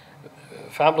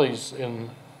families in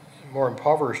more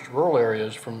impoverished rural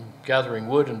areas from gathering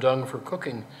wood and dung for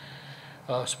cooking,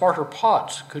 smarter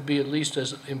pots could be at least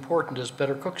as important as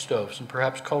better cook stoves, and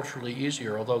perhaps culturally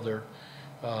easier, although they're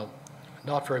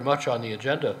not very much on the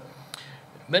agenda.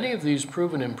 Many of these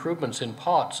proven improvements in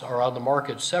pots are on the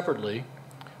market separately.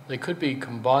 They could be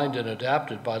combined and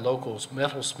adapted by local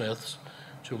metalsmiths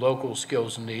to local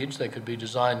skills and needs. They could be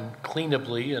designed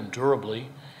cleanably and durably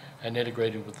and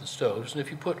integrated with the stoves. And if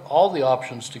you put all the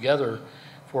options together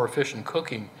for efficient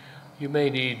cooking, you may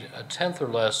need a tenth or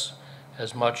less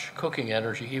as much cooking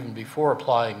energy even before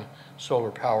applying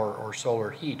solar power or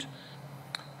solar heat.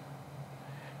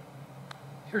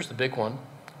 Here's the big one.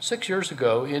 6 years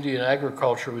ago, Indian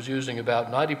agriculture was using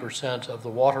about 90% of the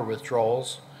water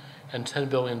withdrawals and $10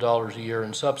 billion a year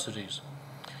in subsidies.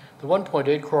 The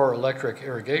 1.8 crore electric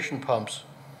irrigation pumps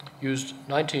used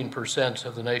 19%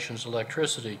 of the nation's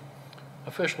electricity.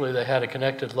 Officially, they had a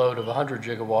connected load of 100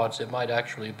 gigawatts. It might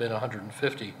actually have been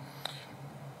 150.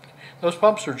 Those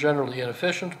pumps are generally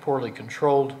inefficient, poorly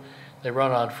controlled. They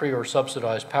run on free or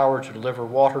subsidized power to deliver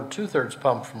water, two-thirds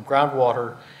pumped from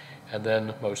groundwater, and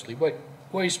then mostly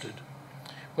wasted.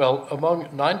 Well, among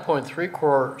 9.3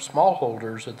 crore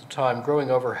smallholders at the time, growing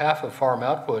over half of farm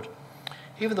output,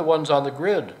 even the ones on the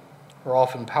grid are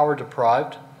often power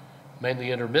deprived.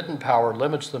 Mainly intermittent power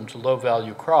limits them to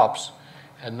low-value crops,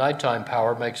 and nighttime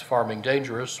power makes farming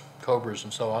dangerous, cobras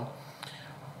and so on.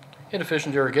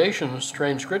 Inefficient irrigation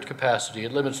strains grid capacity.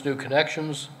 It limits new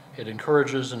connections, it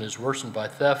encourages and is worsened by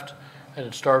theft, and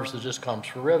it starves the discoms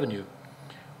for revenue.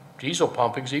 Diesel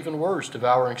pumping is even worse,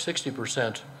 devouring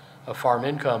 60% of farm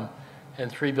income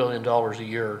and $3 billion a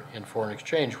year in foreign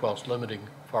exchange whilst limiting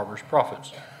farmers'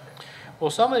 profits.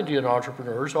 Well, some Indian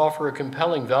entrepreneurs offer a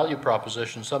compelling value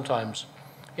proposition, sometimes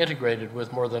integrated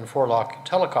with more than 4 lakh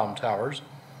telecom towers,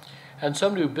 and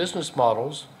some new business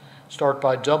models start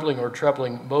by doubling or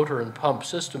trebling motor and pump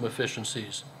system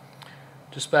efficiencies,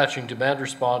 dispatching demand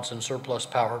response and surplus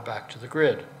power back to the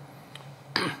grid.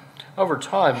 Over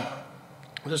time,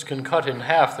 this can cut in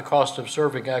half the cost of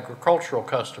serving agricultural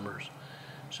customers,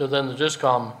 so then the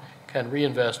discom can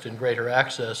reinvest in greater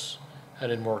access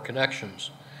and in more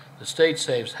connections. The state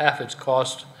saves half its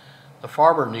cost. The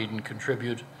farmer needn't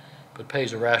contribute, but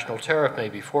pays a rational tariff,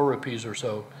 maybe 4 rupees or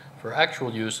so, for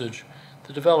actual usage.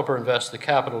 The developer invests the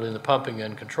capital in the pumping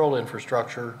and control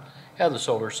infrastructure and the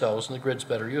solar cells, and the grid's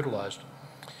better utilized.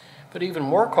 But even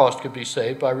more cost could be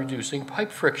saved by reducing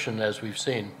pipe friction, as we've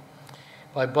seen.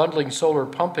 By bundling solar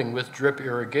pumping with drip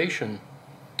irrigation,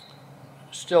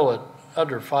 still at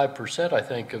under 5%, I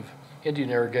think, of Indian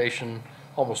irrigation,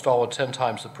 almost all at 10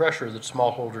 times the pressure that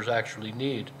smallholders actually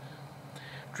need.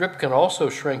 Drip can also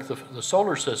shrink the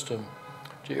solar system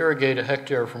to irrigate a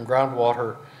hectare from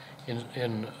groundwater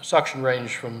in suction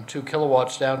range from 2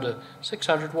 kilowatts down to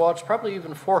 600 watts, probably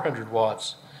even 400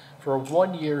 watts, for a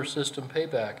 1-year system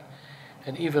payback.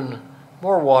 And even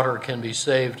more water can be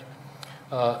saved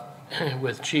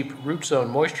with cheap root zone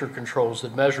moisture controls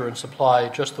that measure and supply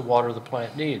just the water the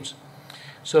plant needs.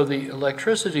 So the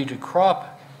electricity to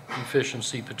crop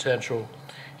efficiency potential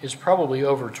is probably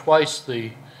over twice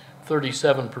the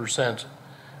 37%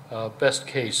 best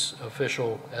case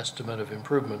official estimate of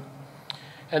improvement.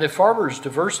 And if farmers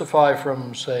diversify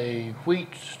from, say, wheat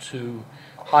to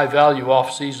high-value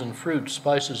off-season fruits,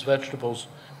 spices, vegetables,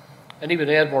 and even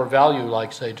add more value,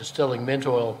 like, say, distilling mint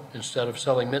oil instead of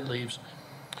selling mint leaves,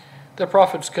 their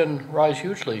profits can rise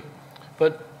hugely.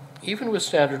 But even with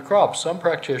standard crops, some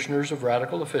practitioners of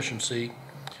radical efficiency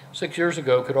 6 years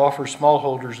ago could offer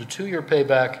smallholders a 2-year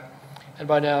payback, and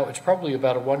by now it's probably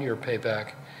about a 1-year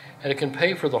payback, and it can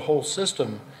pay for the whole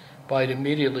system by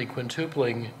immediately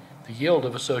quintupling the yield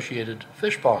of associated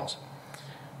fish ponds.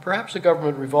 Perhaps a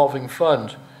government revolving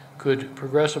fund could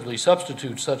progressively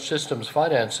substitute such systems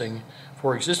financing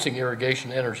for existing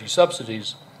irrigation energy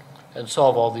subsidies and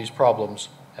solve all these problems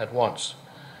at once.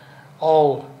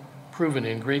 All proven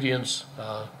ingredients,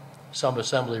 some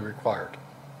assembly required.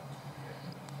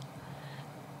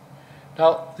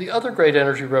 Now, the other great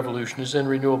energy revolution is in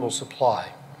renewable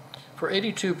supply. For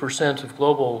 82% of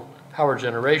global power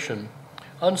generation,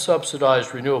 unsubsidized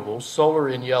renewables, solar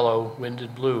in yellow, wind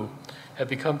in blue, have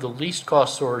become the least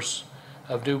cost source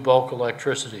of new bulk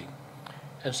electricity.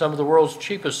 And some of the world's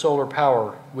cheapest solar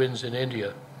power wins in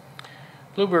India.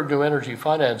 Bloomberg New Energy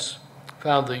Finance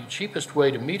found the cheapest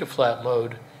way to meet a flat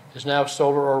load is now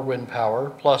solar or wind power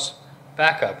plus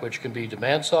backup, which can be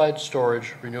demand-side,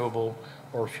 storage, renewable,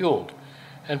 or fueled.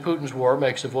 And Putin's war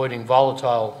makes avoiding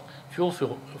volatile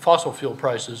fossil fuel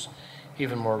prices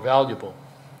even more valuable.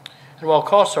 And while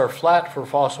costs are flat for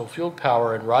fossil fuel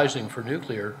power and rising for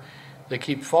nuclear, they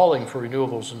keep falling for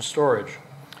renewables and storage.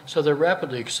 So they're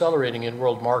rapidly accelerating in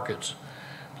world markets.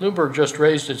 Bloomberg just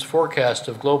raised its forecast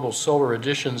of global solar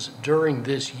additions during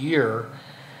this year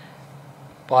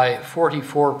by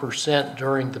 44%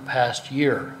 during the past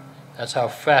year. That's how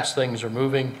fast things are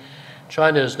moving.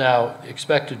 China is now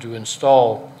expected to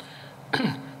install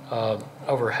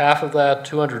over half of that,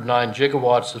 209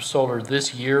 gigawatts of solar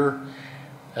this year.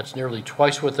 That's nearly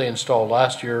twice what they installed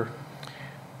last year.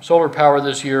 Solar power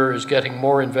this year is getting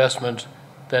more investment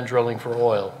than drilling for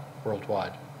oil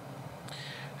worldwide.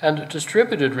 And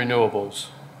distributed renewables,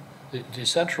 the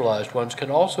decentralized ones, can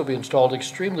also be installed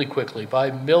extremely quickly by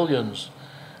millions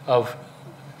of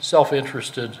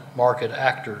self-interested market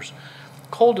actors.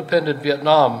 Coal-dependent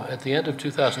Vietnam at the end of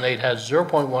 2008 had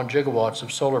 0.1 gigawatts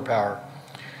of solar power.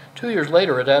 2 years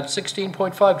later, it had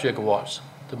 16.5 gigawatts,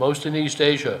 the most in East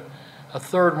Asia, a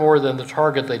third more than the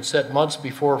target they'd set months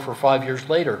before for 5 years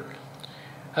later.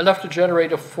 Enough to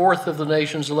generate a fourth of the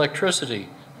nation's electricity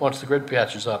once the grid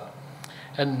catches up.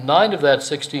 And 9 of that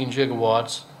 16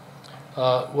 gigawatts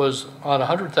was on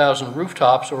 100,000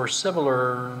 rooftops or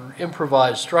similar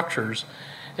improvised structures,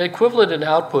 equivalent in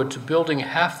output to building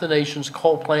half the nation's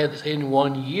coal plants in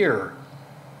 1 year.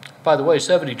 By the way,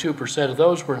 72% of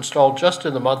those were installed just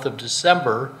in the month of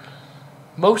December,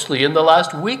 mostly in the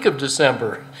last week of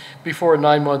December, before a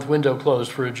 9-month window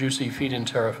closed for a juicy feed-in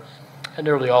tariff, and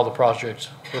nearly all the projects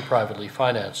were privately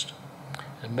financed.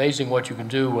 Amazing what you can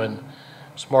do when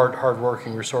smart,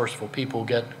 hardworking, resourceful people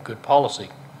get good policy.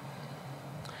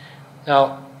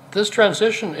 Now, this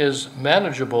transition is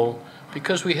manageable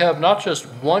because we have not just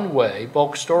one way,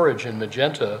 bulk storage in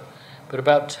magenta, but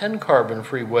about 10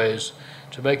 carbon-free ways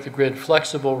to make the grid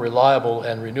flexible, reliable,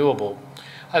 and renewable.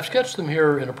 I've sketched them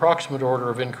here in approximate order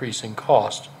of increasing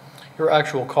cost. Your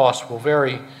actual cost will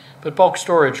vary, but bulk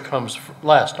storage comes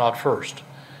last, not first.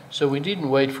 So we needn't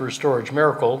wait for a storage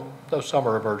miracle, though some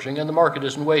are emerging, and the market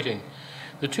isn't waiting.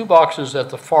 The 2 boxes at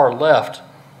the far left,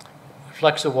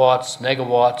 flexawatts,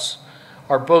 negawatts,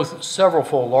 are both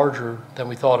several-fold larger than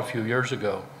we thought a few years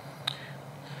ago.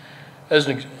 As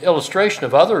an illustration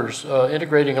of others,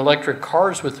 integrating electric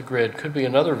cars with the grid could be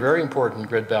another very important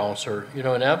grid balancer. You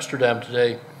know, in Amsterdam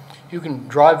today, you can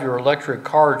drive your electric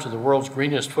car to the world's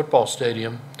greenest football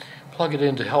stadium, plug it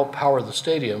in to help power the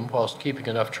stadium whilst keeping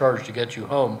enough charge to get you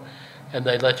home, and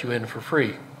they let you in for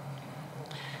free.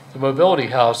 The Mobility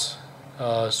House,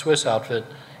 Swiss outfit,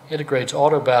 integrates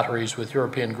auto batteries with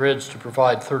European grids to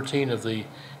provide 13 of the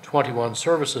 21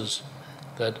 services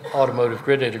that automotive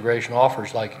grid integration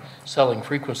offers, like selling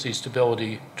frequency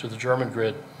stability to the German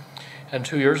grid. And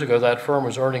 2 years ago, that firm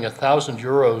was earning 1,000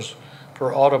 euros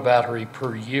per auto battery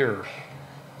per year.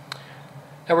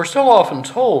 Now, we're still often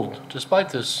told, despite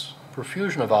this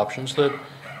profusion of options, that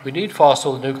we need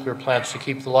fossil and nuclear plants to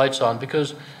keep the lights on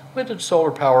because wind and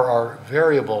solar power are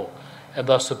variable and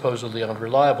thus supposedly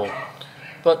unreliable.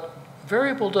 But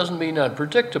variable doesn't mean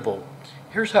unpredictable.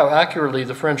 Here's how accurately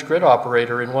the French grid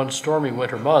operator in one stormy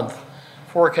winter month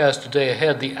forecast a day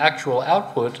ahead the actual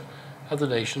output of the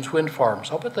nation's wind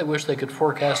farms. I'll bet they wish they could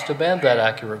forecast demand that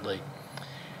accurately.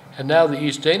 And now the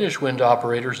East Danish wind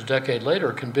operators a decade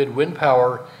later can bid wind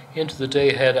power into the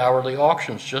day-ahead hourly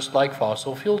auctions, just like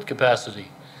fossil fueled capacity,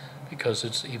 because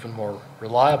it's even more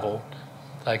reliable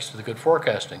thanks to the good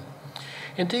forecasting.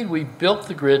 Indeed, we built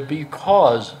the grid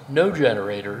because no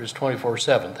generator is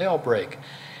 24/7. They all break.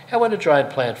 And when a giant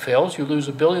plant fails, you lose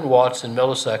 1 billion watts in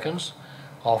milliseconds,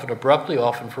 often abruptly,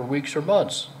 often for weeks or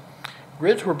months.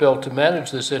 Grids were built to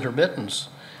manage this intermittence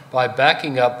by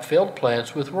backing up failed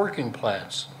plants with working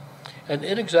plants. And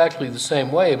in exactly the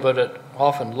same way, but at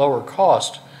often lower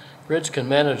cost, grids can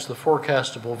manage the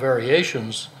forecastable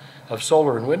variations of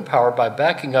solar and wind power by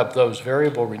backing up those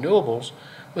variable renewables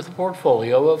with a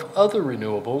portfolio of other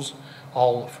renewables,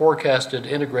 all forecasted,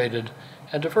 integrated,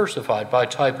 and diversified by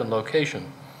type and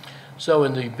location. So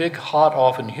in the big, hot,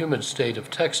 often humid state of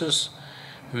Texas,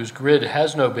 whose grid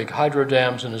has no big hydro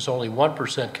dams and is only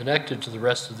 1% connected to the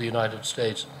rest of the United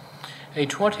States, a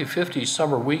 2050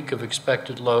 summer week of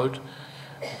expected load,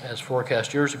 as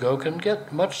forecast years ago, can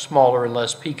get much smaller and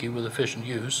less peaky with efficient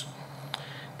use.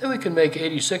 Then we can make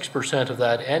 86% of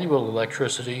that annual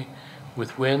electricity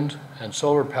with wind and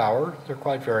solar power. They're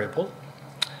quite variable.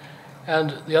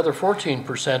 And the other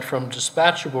 14% from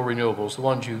dispatchable renewables, the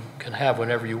ones you can have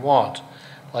whenever you want,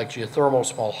 like geothermal,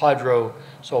 small hydro,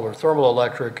 solar thermal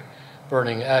electric,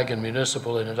 burning ag and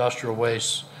municipal and industrial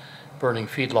wastes, burning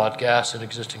feedlot gas in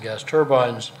existing gas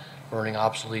turbines, burning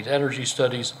obsolete energy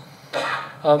studies.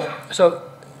 So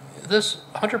this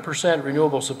 100%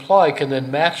 renewable supply can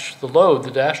then match the load,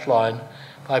 the dashed line,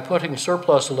 by putting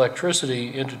surplus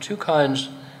electricity into two kinds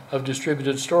of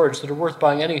distributed storage that are worth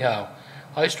buying anyhow: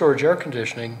 high storage air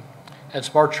conditioning and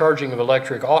smart charging of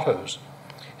electric autos,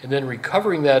 and then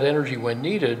recovering that energy when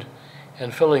needed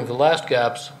and filling the last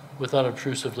gaps with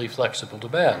unobtrusively flexible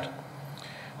demand.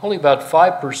 Only about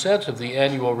 5% of the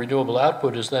annual renewable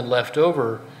output is then left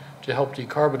over to help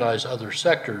decarbonize other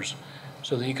sectors,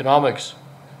 so the economics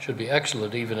should be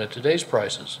excellent even at today's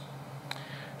prices.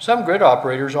 Some grid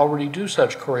operators already do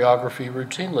such choreography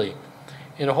routinely.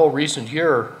 In a whole recent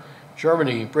year,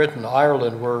 Germany, Britain,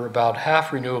 Ireland were about half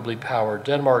renewably powered,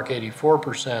 Denmark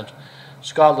 84%,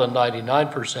 Scotland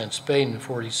 99%, Spain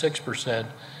 46%,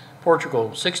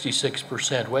 Portugal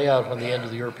 66%, way out on the end of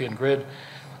the European grid,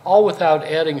 all without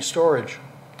adding storage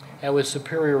and with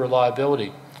superior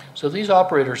reliability. So these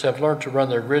operators have learned to run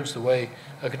their grids the way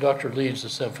a conductor leads a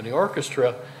symphony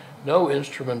orchestra. No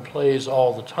instrument plays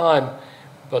all the time,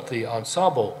 but the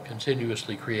ensemble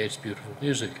continuously creates beautiful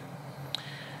music.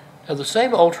 Now, the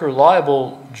same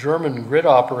ultra-reliable German grid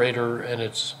operator and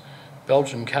its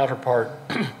Belgian counterpart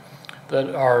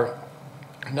that are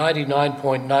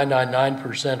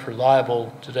 99.999%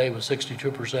 reliable today with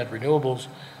 62% renewables,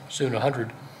 soon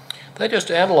 100, they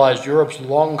just analyzed Europe's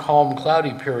long, calm,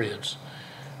 cloudy periods,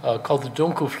 called the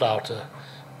Dunkelflaute.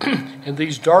 And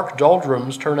these dark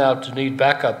doldrums turn out to need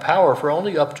backup power for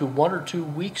only up to 1 or 2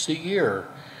 weeks a year,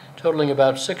 totaling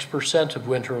about 6% of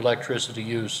winter electricity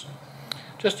use,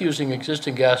 just using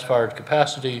existing gas-fired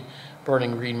capacity,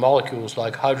 burning green molecules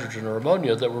like hydrogen or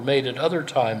ammonia that were made at other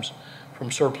times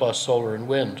from surplus solar and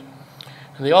wind.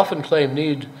 And the often claimed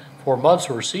need for months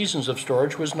or seasons of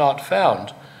storage was not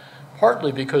found,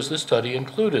 partly because this study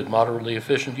included moderately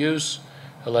efficient use,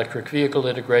 electric vehicle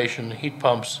integration, heat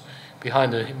pumps,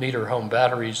 behind-the-meter home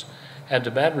batteries, and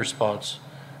demand response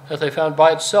that they found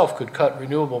by itself could cut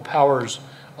renewable power's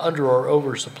under or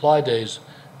over supply days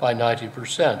by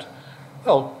 90%.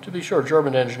 Well, to be sure,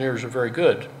 German engineers are very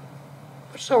good,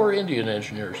 but so are Indian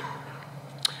engineers.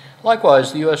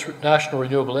 Likewise, the U.S. National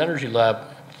Renewable Energy Lab,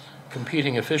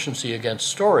 competing efficiency against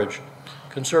storage,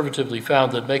 conservatively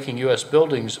found that making U.S.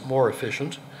 buildings more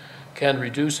efficient can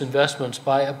reduce investments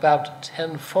by about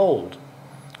tenfold.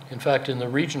 In fact, in the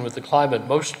region with the climate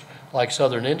most like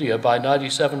southern India, by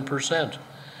 97%,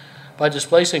 by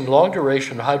displacing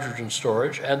long-duration hydrogen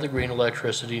storage and the green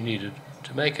electricity needed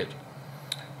to make it.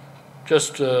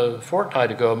 Just a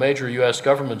fortnight ago, a major U.S.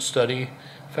 government study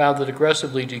found that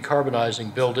aggressively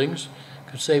decarbonizing buildings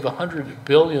could save $100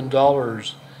 billion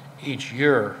each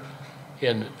year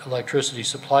in electricity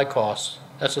supply costs.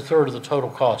 That's a third of the total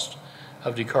cost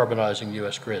of decarbonizing the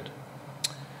U.S. grid.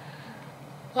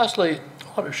 Lastly,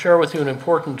 I want to share with you an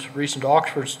important recent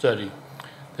Oxford study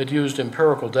that used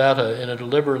empirical data in a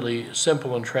deliberately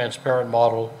simple and transparent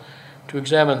model to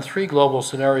examine 3 global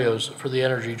scenarios for the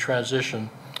energy transition.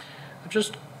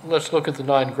 Just let's look at the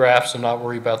 9 graphs and not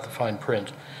worry about the fine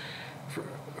print.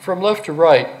 From left to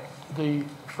right, the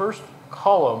first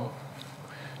column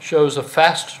shows a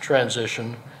fast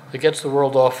transition that gets the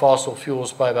world off fossil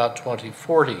fuels by about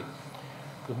 2040.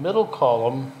 The middle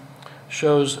column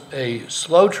shows a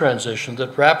slow transition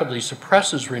that rapidly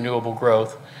suppresses renewable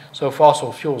growth, so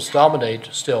fossil fuels dominate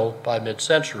still by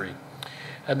mid-century.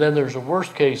 And then there's a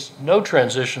worst case no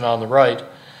transition on the right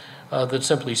that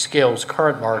simply scales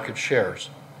current market shares.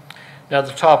 Now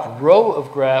the top row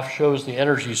of graph shows the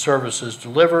energy services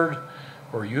delivered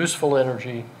or useful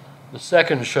energy. The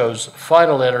second shows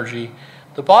final energy.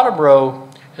 The bottom row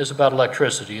is about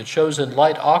electricity. It shows in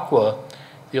light aqua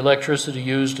the electricity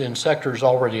used in sectors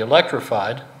already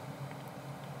electrified.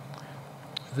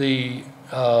 The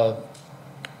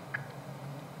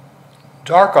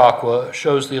dark aqua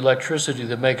shows the electricity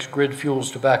that makes grid fuels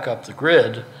to back up the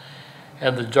grid,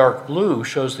 and the dark blue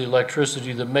shows the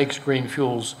electricity that makes green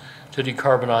fuels to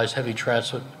decarbonize heavy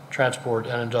transport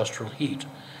and industrial heat.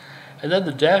 And then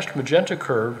the dashed magenta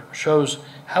curve shows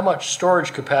how much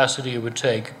storage capacity it would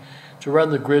take to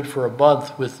run the grid for a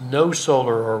month with no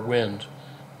solar or wind.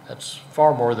 That's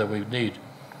far more than we need.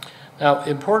 Now,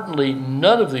 importantly,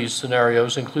 none of these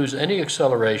scenarios includes any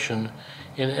acceleration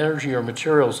in energy or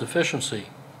materials efficiency,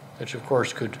 which of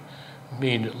course could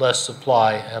mean less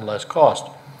supply and less cost.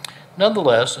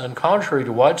 Nonetheless, and contrary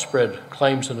to widespread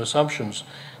claims and assumptions,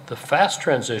 the fast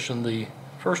transition, the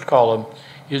first column,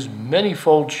 is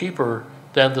many-fold cheaper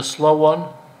than the slow one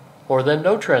or than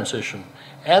no transition.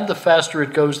 And the faster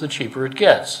it goes, the cheaper it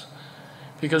gets,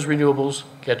 because renewables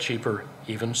get cheaper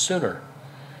even sooner.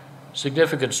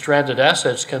 Significant stranded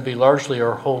assets can be largely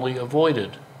or wholly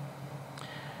avoided.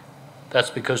 That's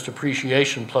because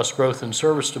depreciation plus growth in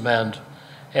service demand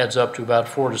adds up to about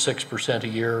 4 to 6% a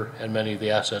year, and many of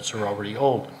the assets are already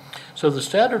old. So the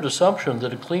standard assumption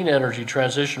that a clean energy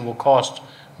transition will cost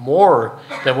more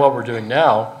than what we're doing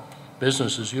now,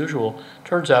 business as usual,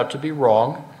 turns out to be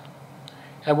wrong.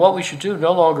 And what we should do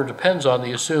no longer depends on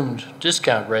the assumed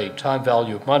discount rate, time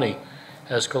value of money,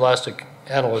 as scholastic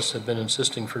analysts have been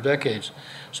insisting for decades.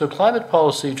 So climate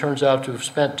policy turns out to have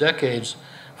spent decades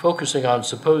focusing on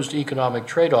supposed economic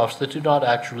trade-offs that do not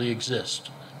actually exist.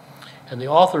 And the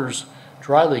authors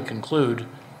dryly conclude,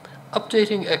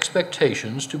 updating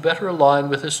expectations to better align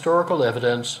with historical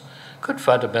evidence could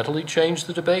fundamentally change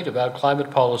the debate about climate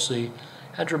policy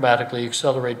and dramatically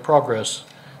accelerate progress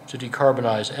to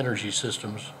decarbonize energy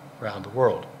systems around the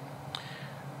world.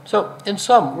 So, in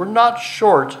sum, we're not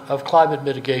short of climate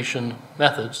mitigation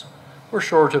methods. We're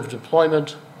short of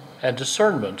deployment and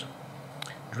discernment.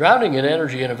 Drowning in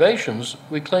energy innovations,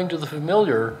 we cling to the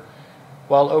familiar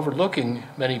while overlooking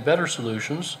many better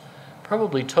solutions,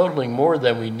 probably totaling more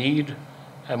than we need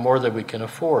and more than we can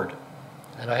afford.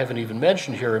 And I haven't even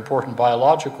mentioned here important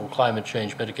biological climate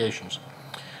change mitigations.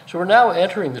 So we're now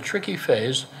entering the tricky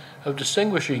phase of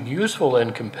distinguishing useful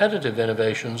and competitive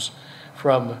innovations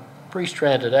from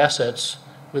pre-stranded assets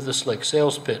with a slick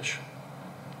sales pitch.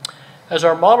 As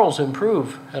our models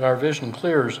improve and our vision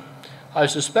clears, I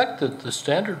suspect that the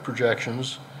standard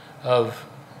projections of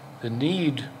the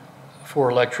need for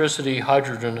electricity,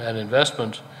 hydrogen, and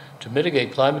investment to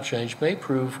mitigate climate change may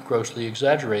prove grossly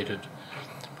exaggerated.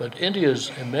 But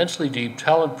India's immensely deep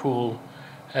talent pool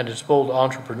and its bold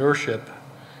entrepreneurship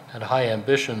and high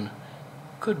ambition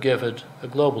could give it a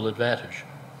global advantage.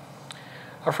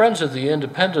 Our friends at the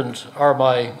independent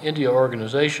RMI India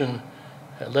organization,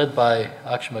 led by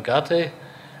Akshmagate,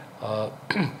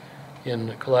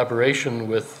 in collaboration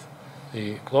with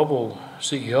the global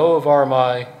CEO of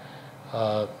RMI,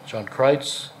 John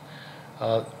Kreitz,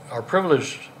 are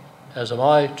privileged, as am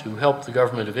I, to help the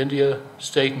government of India,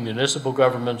 state and municipal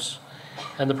governments,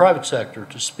 and the private sector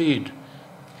to speed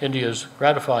India's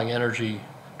gratifying energy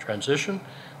transition.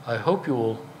 I hope you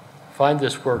will find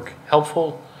this work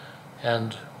helpful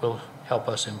and will help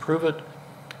us improve it.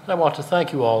 And I want to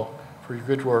thank you all for your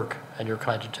good work and your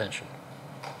kind attention.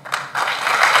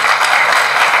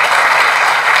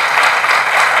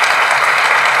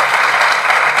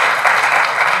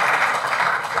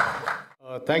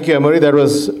 Thank you, Amory. That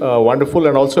was wonderful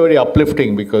and also very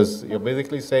uplifting, because you're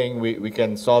basically saying we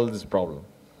can solve this problem.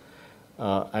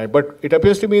 But it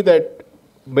appears to me that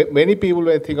many people,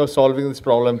 when they think of solving this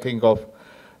problem, think of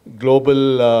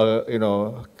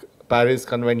global, Paris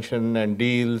Convention and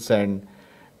deals and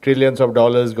trillions of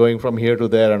dollars going from here to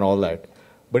there and all that.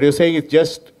 But you're saying it's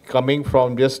just coming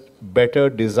from just better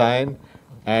design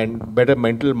and better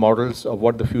mental models of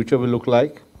what the future will look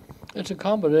like? It's a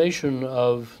combination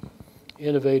of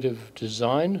innovative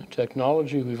design,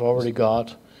 technology we've already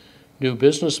got, new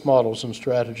business models and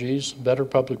strategies, better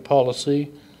public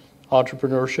policy,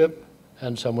 entrepreneurship,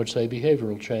 and some would say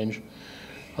behavioral change.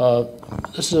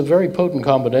 This is a very potent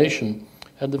combination.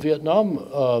 And the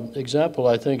Vietnam example,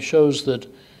 I think, shows that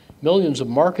millions of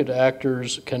market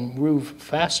actors can move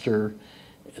faster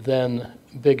than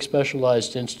big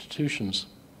specialized institutions.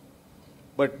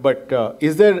 But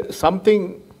is there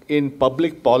something in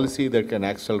public policy that can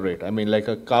accelerate? I mean, like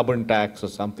a carbon tax or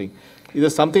something. Is there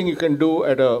something you can do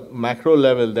at a macro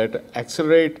level that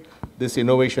accelerate this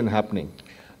innovation happening?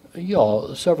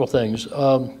 Yeah, several things.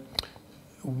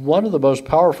 One of the most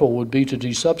powerful would be to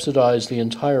desubsidize the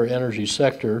entire energy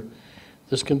sector.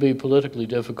 This can be politically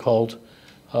difficult,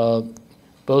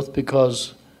 both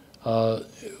because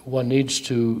one needs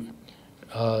to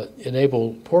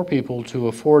enable poor people to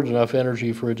afford enough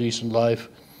energy for a decent life,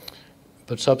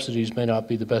 but subsidies may not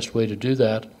be the best way to do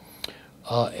that.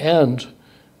 And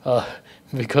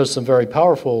because some very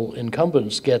powerful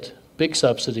incumbents get big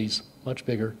subsidies, much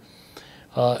bigger.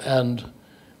 And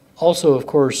also, of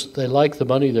course, they like the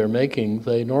money they're making.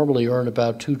 They normally earn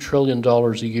about $2 trillion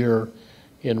a year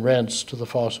in rents to the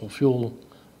fossil fuel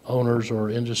owners or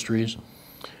industries.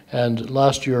 And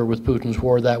last year with Putin's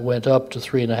war, that went up to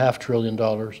 $3.5 trillion.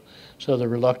 So they're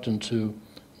reluctant to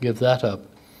give that up.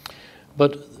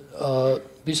 But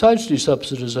besides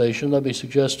desubsidization, let me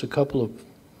suggest a couple of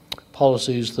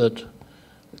policies that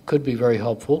could be very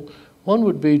helpful. One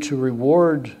would be to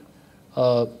reward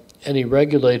any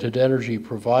regulated energy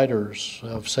providers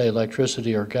of, say,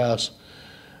 electricity or gas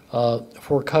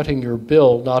for cutting your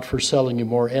bill, not for selling you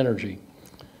more energy.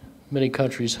 many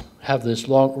countries have this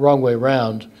wrong way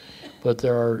round, but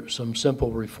there are some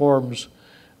simple reforms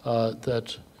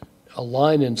that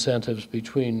align incentives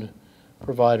between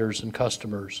providers and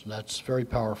customers. And that's very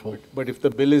powerful. But if the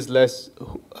bill is less,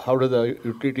 how does the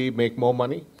utility make more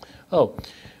money? Oh,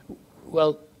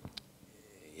 well,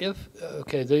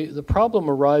 the problem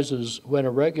arises when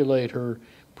a regulator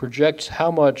projects how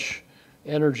much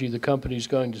energy the company is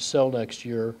going to sell next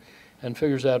year and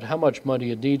figures out how much money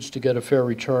it needs to get a fair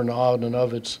return on and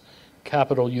of its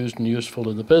capital used and useful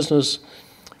in the business,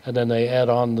 and then they add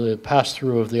on the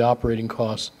pass-through of the operating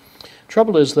costs.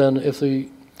 Trouble is then, if the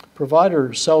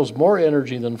provider sells more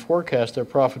energy than forecast, their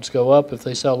profits go up. If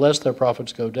they sell less, their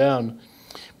profits go down.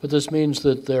 But this means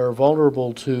that they're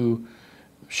vulnerable to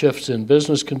shifts in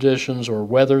business conditions or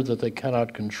weather that they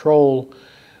cannot control.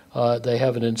 They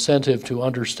have an incentive to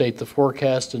understate the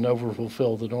forecast and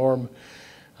overfulfill the norm.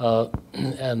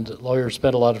 And lawyers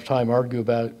spend a lot of time arguing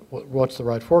about what's the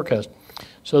right forecast.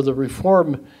 So the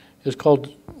reform is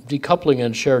called decoupling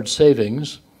and shared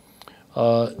savings.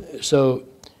 So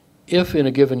if in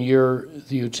a given year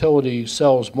the utility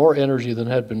sells more energy than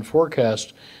had been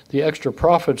forecast, the extra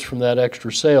profits from that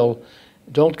extra sale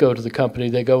don't go to the company,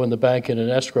 they go in the bank in an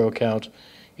escrow account.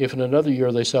 If in another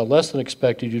year they sell less than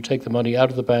expected, you take the money out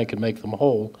of the bank and make them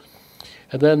whole.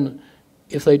 And then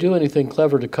if they do anything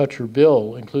clever to cut your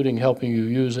bill, including helping you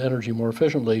use energy more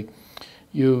efficiently,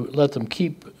 you let them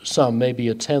keep some, maybe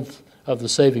a tenth of the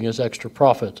saving as extra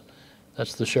profit.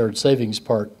 That's the shared savings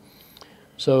part.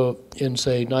 So in,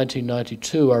 say,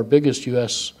 1992, our biggest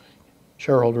U.S.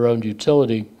 shareholder-owned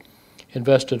utility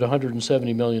invested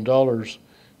 $170 million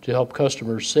to help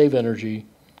customers save energy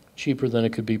cheaper than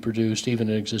it could be produced, even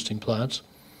in existing plants.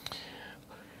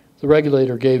 The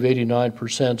regulator gave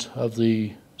 89% of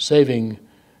the saving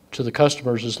to the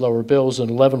customers as lower bills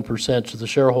and 11% to the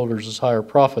shareholders as higher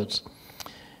profits.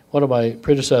 One of my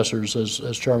predecessors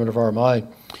as chairman of RMI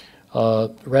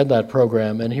ran that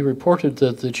program, and he reported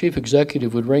that the chief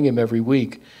executive would ring him every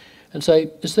week and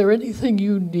say, "Is there anything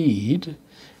you need?"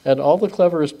 And all the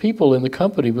cleverest people in the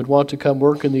company would want to come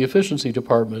work in the efficiency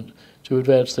department to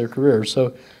advance their careers.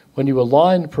 So when you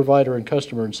align provider and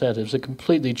customer incentives, it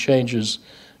completely changes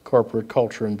corporate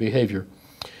culture and behavior.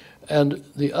 And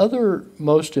the other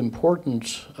most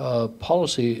important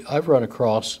policy I've run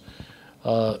across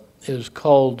is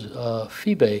called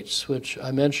fee-bates, which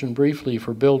I mentioned briefly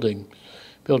for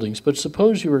buildings. But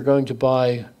suppose you were going to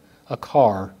buy a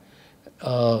car.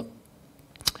 Well,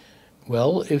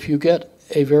 if you get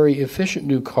a very efficient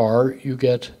new car, you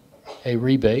get a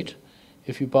rebate.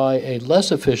 If you buy a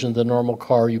less efficient than normal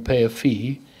car, you pay a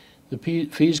fee. The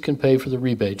fees can pay for the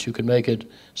rebates. You can make it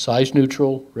size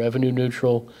neutral, revenue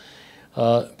neutral.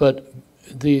 But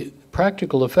the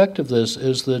practical effect of this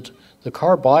is that the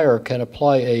car buyer can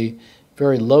apply a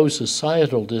very low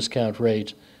societal discount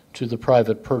rate to the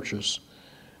private purchase.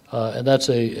 And that's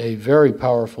a very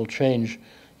powerful change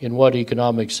in what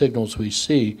economic signals we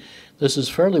see. This is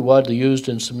fairly widely used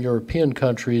in some European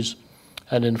countries,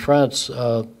 and in France,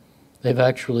 they've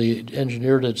actually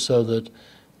engineered it so that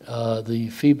the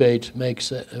fee-bate makes,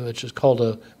 which is called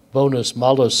a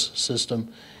bonus-malus system,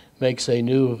 makes a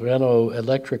new Renault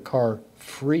electric car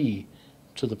free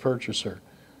to the purchaser.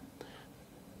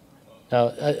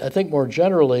 Now, I think more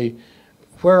generally,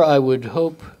 where I would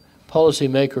hope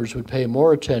policymakers would pay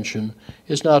more attention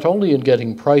is not only in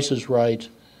getting prices right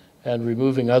and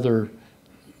removing other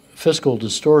fiscal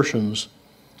distortions,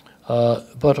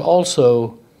 but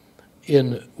also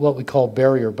in what we call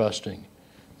barrier busting.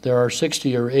 There are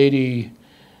 60 or 80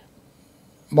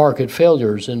 market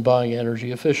failures in buying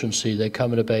energy efficiency. They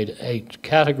come in about 8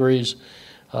 categories.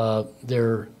 There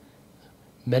are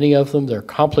many of them. They're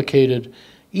complicated.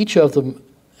 Each of them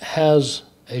has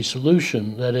a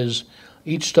solution. That is,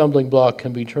 each stumbling block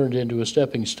can be turned into a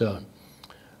stepping stone.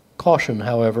 Caution,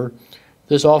 however,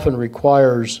 this often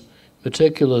requires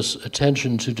meticulous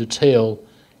attention to detail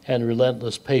and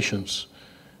relentless patience.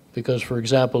 Because, for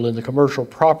example, in the commercial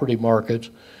property market,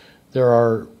 there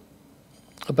are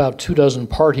about 24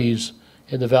 parties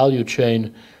in the value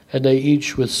chain, and they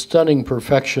each, with stunning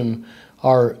perfection,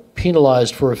 are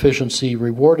penalized for efficiency,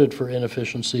 rewarded for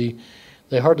inefficiency.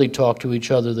 They hardly talk to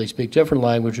each other. They speak different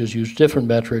languages, use different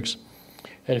metrics.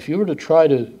 And if you were to try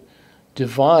to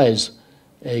devise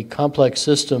a complex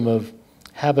system of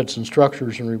habits and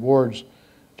structures and rewards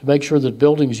to make sure that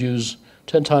buildings use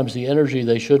 10 times the energy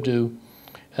they should do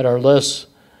and are less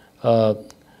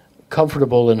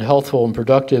comfortable and healthful and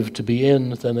productive to be in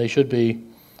than they should be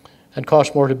and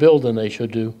cost more to build than they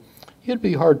should do, you'd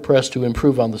be hard-pressed to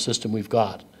improve on the system we've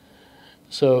got.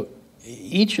 So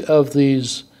each of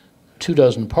these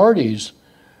 24 parties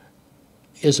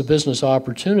is a business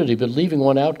opportunity, but leaving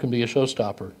one out can be a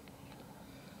showstopper.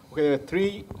 Okay, there are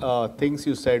three things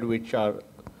you said which are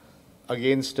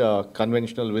against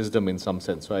conventional wisdom in some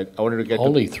sense. So I wanted to get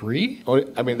Only three?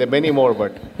 I mean, there are many more,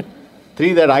 but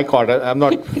three that I caught. I'm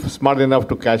not smart enough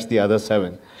to catch the other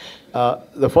seven.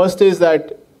 The first is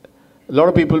that a lot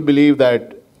of people believe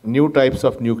that new types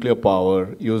of nuclear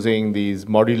power using these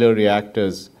modular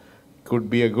reactors could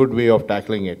be a good way of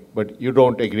tackling it, but you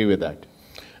don't agree with that.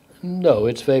 No,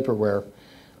 it's vaporware.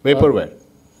 Vaporware.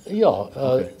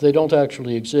 Okay. They don't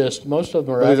actually exist. Most of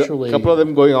them are actually... A couple of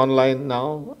them going online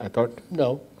now, I thought.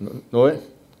 No. No way?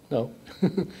 No.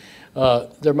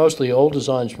 They're mostly old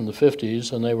designs from the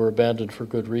 50s, and they were abandoned for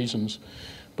good reasons.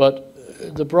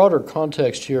 But the broader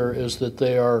context here is that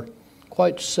they are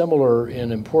quite similar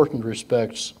in important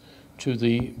respects to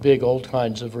the big old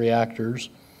kinds of reactors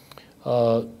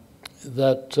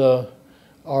that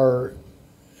are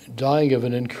dying of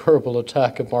an incurable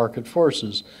attack of market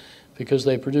forces, because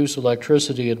they produce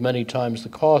electricity at many times the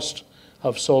cost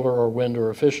of solar or wind or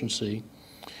efficiency.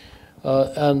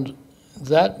 And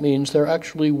that means they're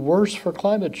actually worse for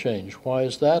climate change. Why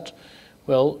is that?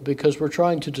 Well, because we're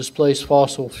trying to displace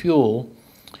fossil fuel,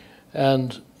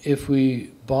 and if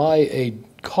we buy a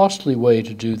costly way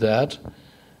to do that,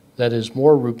 that is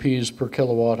more rupees per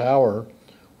kilowatt hour,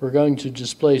 we're going to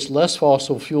displace less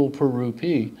fossil fuel per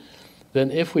rupee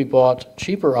than if we bought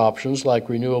cheaper options like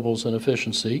renewables and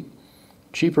efficiency.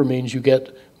 Cheaper means you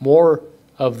get more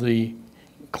of the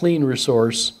clean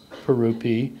resource per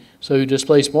rupee, so you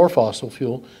displace more fossil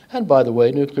fuel. And by the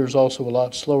way, nuclear is also a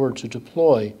lot slower to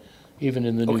deploy, even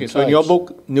in the new types. Okay, so in your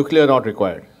book, nuclear not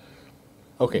required.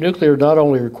 Okay. Nuclear not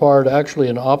only required, actually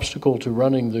an obstacle to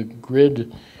running the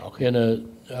grid in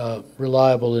a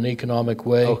reliable and economic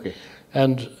way. Okay.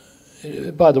 And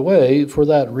by the way, for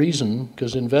that reason,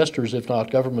 because investors, if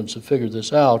not governments, have figured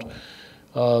this out,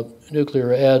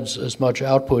 nuclear adds as much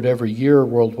output every year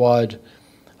worldwide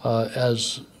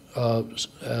as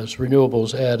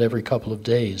renewables add every couple of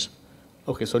days.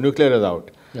 Okay, so nuclear is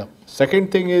out. Yeah.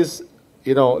 Second thing is,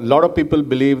 a lot of people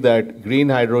believe that green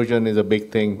hydrogen is a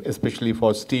big thing, especially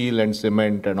for steel and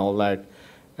cement and all that.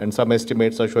 And some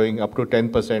estimates are showing up to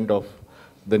 10% of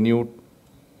the new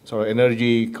sort of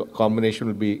energy combination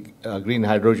will be green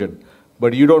hydrogen.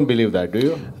 But you don't believe that, do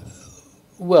you?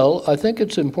 Well, I think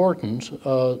it's important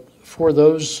for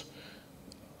those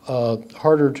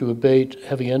harder to abate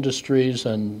heavy industries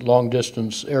and long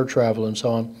distance air travel and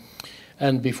so on.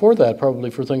 And before that,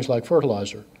 probably for things like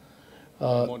fertilizer.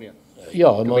 Ammonia. Yeah,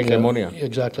 ammonia. Make ammonia.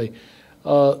 Exactly.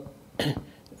 But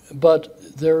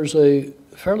there's a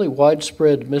fairly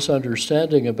widespread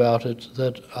misunderstanding about it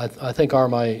that I think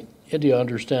India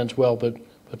understands well, but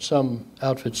some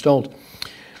outfits don't.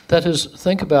 That is,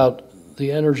 think about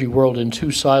the energy world in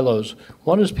two silos.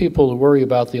 One is people who worry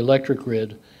about the electric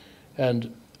grid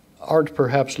and aren't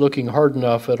perhaps looking hard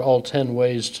enough at all 10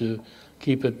 ways to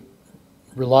keep it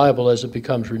reliable as it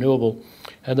becomes renewable.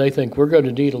 And they think we're going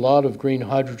to need a lot of green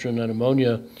hydrogen and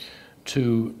ammonia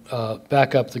to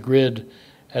back up the grid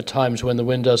at times when the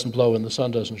wind doesn't blow and the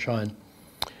sun doesn't shine.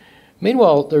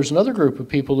 Meanwhile, there's another group of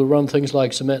people who run things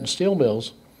like cement and steel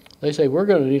mills. They say we're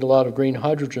going to need a lot of green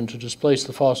hydrogen to displace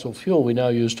the fossil fuel we now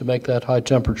use to make that high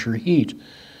temperature heat.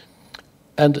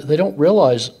 And they don't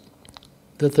realize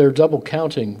that they're double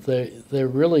counting. They're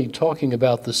really talking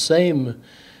about the same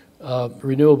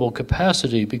renewable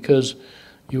capacity, because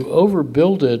you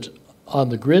overbuild it on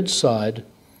the grid side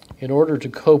in order to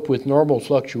cope with normal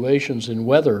fluctuations in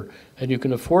weather, and you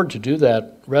can afford to do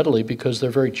that readily because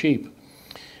they're very cheap.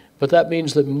 But that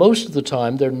means that most of the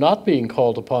time they're not being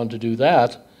called upon to do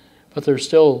that, but there's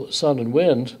still sun and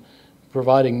wind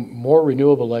providing more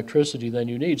renewable electricity than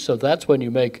you need. So that's when you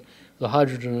make the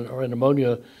hydrogen or an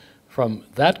ammonia from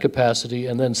that capacity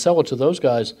and then sell it to those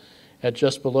guys at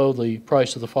just below the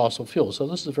price of the fossil fuel. So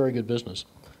this is a very good business.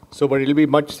 So, but it'll be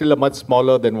still much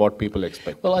smaller than what people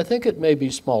expect. Well, I think it may be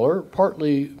smaller,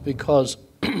 partly because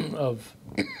of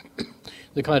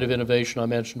the kind of innovation I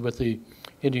mentioned with the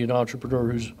Indian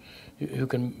entrepreneur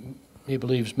he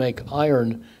believes, make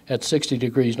iron at 60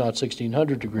 degrees, not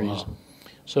 1600 degrees. Wow.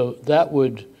 So that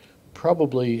would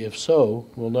probably, if so,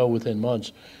 we'll know within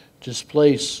months,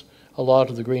 displace a lot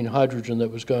of the green hydrogen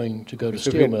that was going to go to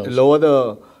steel mills. Lower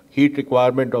the heat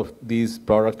requirement of these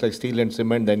products like steel and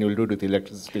cement than you'll do with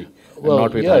electricity, well,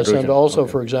 not with yes, hydrogen. And also,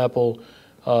 for example,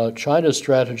 China's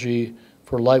strategy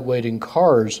for lightweighting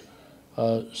cars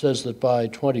says that by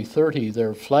 2030,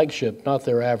 their flagship, not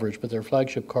their average, but their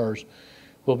flagship cars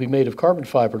will be made of carbon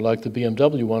fiber like the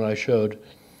BMW one I showed,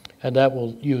 and that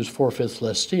will use 4/5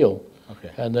 less steel.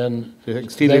 Okay. And then so you think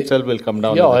steel itself will come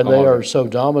down? Yeah, and they are so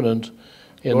dominant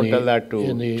Don't tell that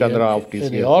to Chandra of TCS.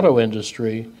 In the auto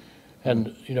industry,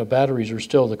 and batteries are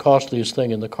still the costliest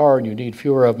thing in the car, and you need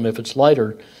fewer of them if it's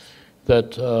lighter,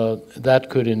 that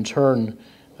could in turn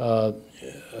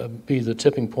be the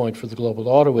tipping point for the global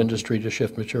auto industry to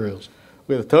shift materials.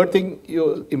 Well, the third thing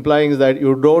you're implying is that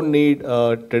you don't need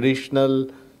a traditional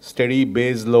steady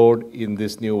base load in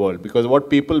this new world, because what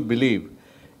people believe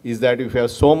is that if you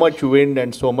have so much wind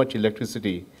and so much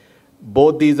electricity,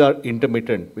 both these are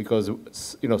intermittent, because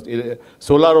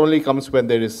solar only comes when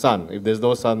there is sun. If there's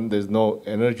no sun, there's no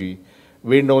energy.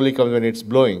 Wind only comes when it's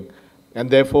blowing. And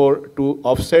therefore, to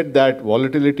offset that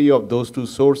volatility of those two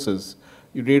sources,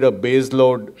 you need a base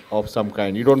load of some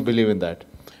kind. You don't believe in that?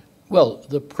 Well,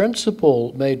 the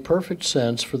principle made perfect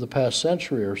sense for the past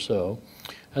century or so,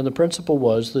 and the principle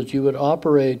was that you would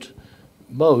operate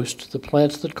the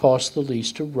plants that cost the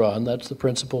least to run. That's the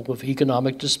principle of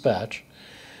economic dispatch.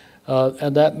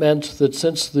 And that meant that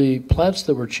since the plants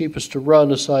that were cheapest to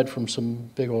run, aside from some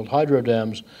big old hydro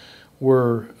dams,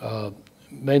 were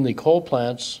mainly coal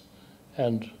plants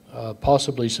and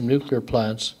possibly some nuclear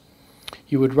plants,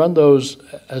 you would run those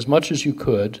as much as you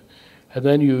could, and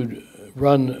then you'd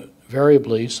run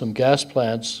variably some gas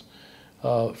plants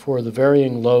for the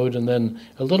varying load, and then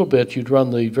a little bit you'd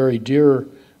run the very dear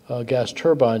gas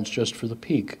turbines just for the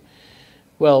peak.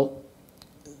 Well,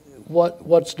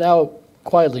 what's now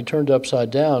quietly turned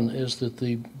upside down is that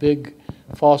the big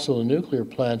fossil and nuclear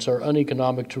plants are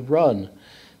uneconomic to run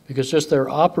because just their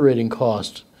operating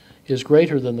cost is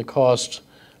greater than the cost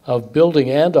of building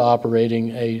and operating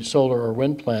a solar or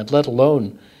wind plant, let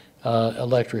alone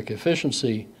electric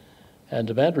efficiency and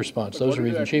demand response. Those are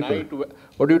even cheaper.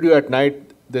 What do you do at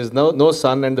night? There's no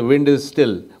sun and the wind is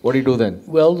still. What do you do then?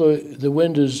 Well, the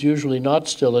wind is usually not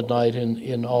still at night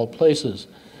in all places.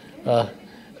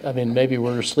 I mean, maybe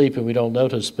we're asleep and we don't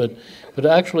notice, but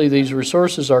actually these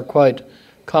resources are quite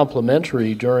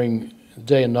complementary during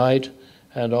day and night,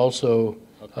 and also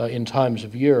in times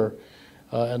of year,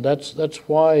 and that's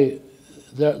why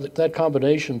that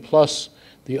combination plus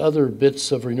the other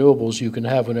bits of renewables you can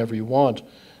have whenever you want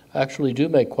actually do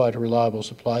make quite a reliable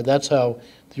supply. That's how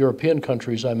the European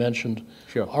countries I mentioned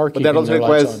are keeping their lights on. But that also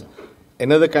requires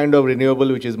another kind of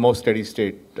renewable, which is more steady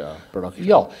state production.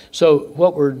 Yeah. So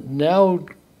what we're now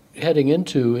heading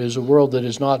into is a world that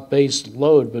is not base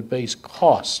load but base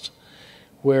cost,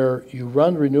 where you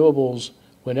run renewables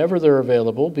whenever they're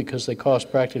available because they cost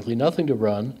practically nothing to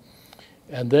run,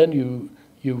 and then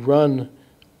you run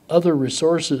other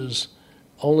resources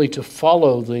only to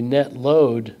follow the net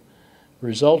load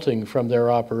resulting from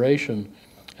their operation.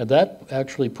 And that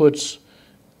actually puts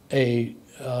a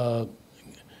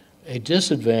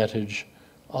disadvantage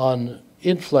on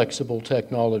inflexible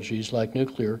technologies like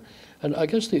nuclear. And I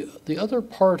guess the other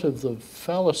part of the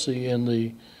fallacy in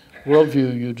the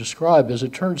worldview you describe is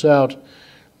it turns out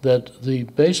that the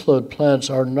baseload plants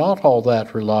are not all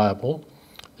that reliable.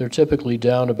 They're typically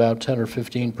down about 10 or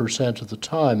 15% of the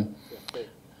time.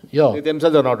 Yeah. They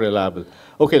themselves are not reliable.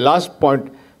 Okay, last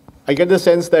point. I get the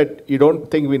sense that you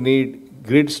don't think we need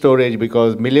grid storage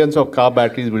because millions of car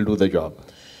batteries will do the job.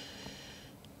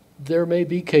 There may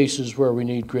be cases where we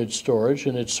need grid storage,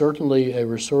 and it's certainly a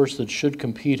resource that should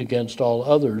compete against all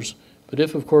others. But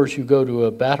if, of course, you go to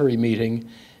a battery meeting,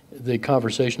 the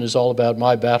conversation is all about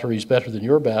my battery is better than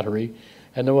your battery,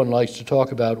 and no one likes to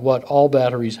talk about what all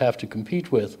batteries have to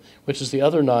compete with, which is the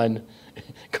other 9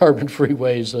 carbon-free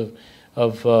ways of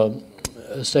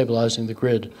stabilizing the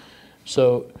grid.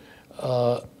 So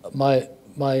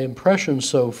my impression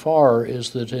so far is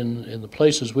that in the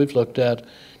places we've looked at,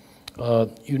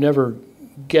 you never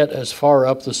get as far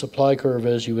up the supply curve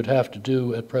as you would have to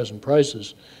do at present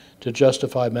prices to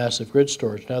justify massive grid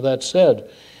storage. Now that said,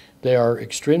 they are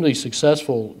extremely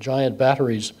successful giant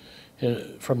batteries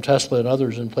from Tesla and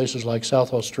others in places like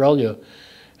South Australia,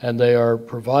 and they are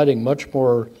providing much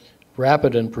more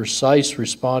rapid and precise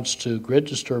response to grid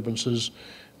disturbances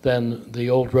than the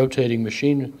old rotating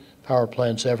machine power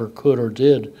plants ever could or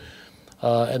did.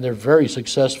 And they're very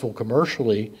successful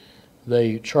commercially.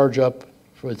 They charge up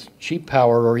with cheap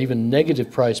power or even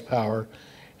negative price power,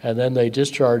 and then they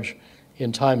discharge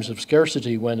in times of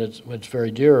scarcity when it's very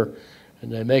dear,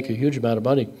 and they make a huge amount of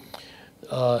money.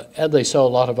 And they sell a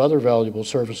lot of other valuable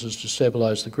services to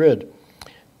stabilize the grid.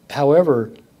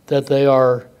 However, that they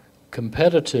are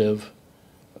competitive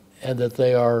and that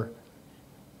they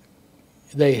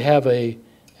have a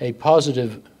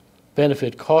positive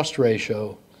benefit cost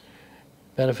ratio,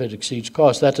 benefit exceeds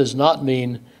cost. That does not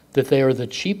mean that they are the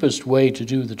cheapest way to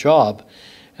do the job.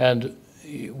 And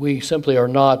we simply are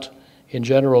not, in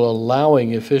general,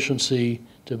 allowing efficiency,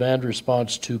 demand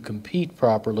response to compete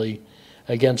properly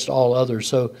against all others.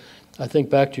 So I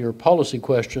think back to your policy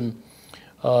question,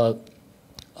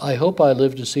 I hope I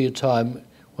live to see a time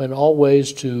when all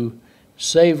ways to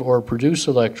save or produce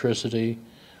electricity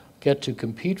get to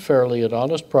compete fairly at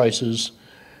honest prices,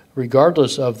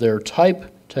 regardless of their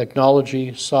type,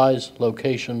 technology, size,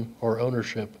 location, or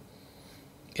ownership.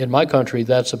 In my country,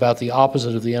 that's about the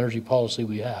opposite of the energy policy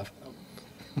we have.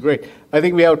 Great. I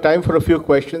think we have time for a few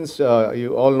questions.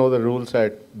 You all know the rules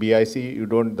at BIC. You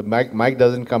don't, the mic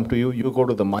doesn't come to you. You go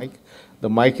to the mic. The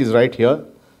mic is right here,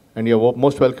 and you're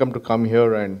most welcome to come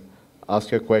here and ask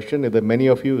your question. If there are many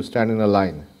of you, stand in a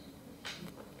line.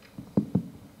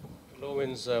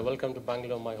 Lovins, welcome to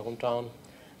Bangalore, my hometown.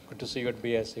 Good to see you at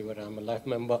BIC, where I'm a life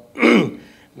member.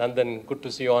 Nandan, good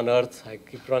to see you on Earth. I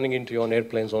keep running into you on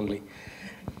airplanes only.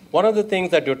 One of the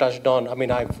things that you touched on, I mean,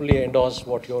 I fully endorse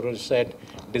what you already said.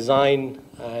 Design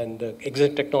and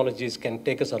exit technologies can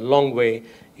take us a long way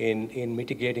in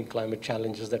mitigating climate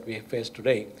challenges that we face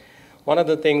today. One of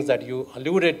the things that you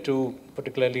alluded to,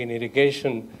 particularly in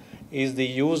irrigation, is the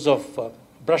use of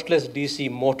brushless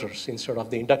DC motors instead of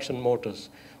the induction motors,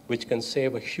 which can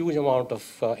save a huge amount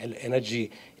of energy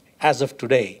as of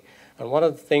today. And one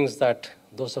of the things that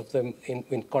those of them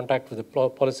in contact with the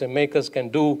policymakers can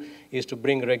do is to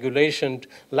bring regulation,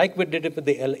 like we did it with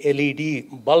the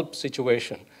LED bulb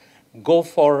situation. Go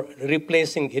for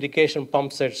replacing irrigation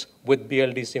pump sets with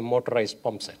BLDC motorized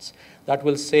pump sets. That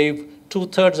will save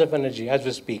 2/3 of energy as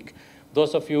we speak.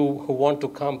 Those of you who want to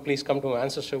come, please come to my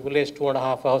ancestor village,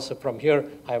 2.5 hours from here.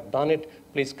 I have done it.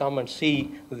 Please come and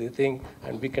see the thing,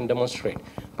 and we can demonstrate.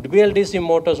 The BLDC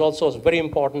motors also is very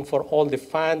important for all the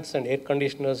fans and air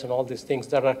conditioners and all these things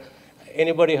that are.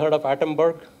 Anybody heard of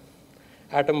Attenberg?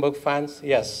 Attenberg fans?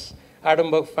 Yes.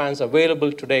 Attenberg fans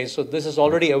available today. So this is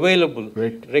already available.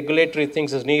 Great. Regulatory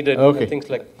things is needed. Okay. And things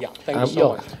like, yeah, thank you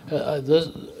so much.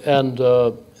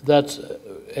 That's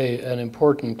an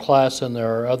important class, and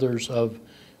there are others of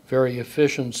very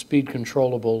efficient, speed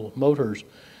controllable motors.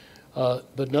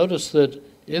 But notice that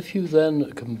if you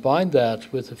then combine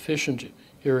that with efficient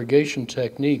irrigation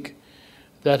technique,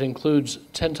 that includes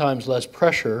 10 times less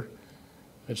pressure,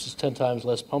 which is 10 times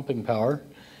less pumping power,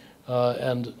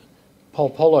 and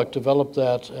Paul Pollock developed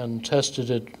that and tested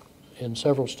it in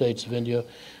several states of India,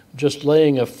 just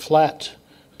laying a flat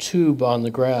tube on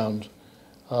the ground,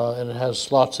 and it has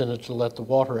slots in it to let the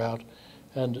water out.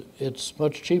 And it's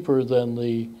much cheaper than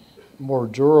the more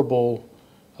durable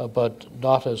but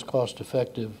not as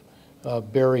cost-effective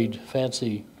buried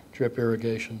fancy drip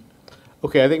irrigation.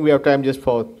 Okay, I think we have time just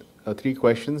for 3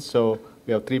 questions. So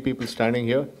we have 3 people standing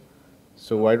here.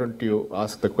 So why don't you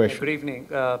ask the question? Good evening.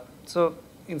 So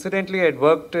incidentally, I'd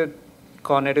worked at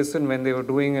Con Edison when they were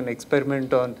doing an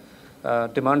experiment on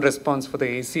demand response for the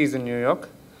ACs in New York.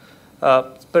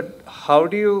 But how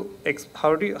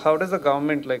does the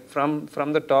government, like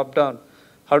from the top down,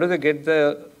 how do they get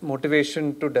the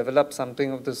motivation to develop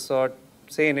something of this sort,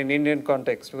 say in an Indian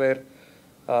context, where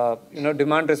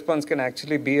demand response can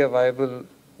actually be a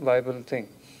viable thing?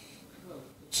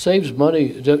 Saves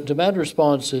money. Demand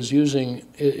response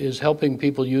is helping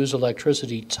people use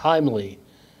electricity timely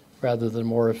rather than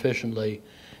more efficiently.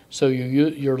 So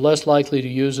you're less likely to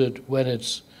use it when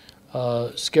it's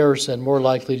scarce and more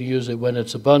likely to use it when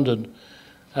it's abundant.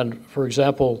 And for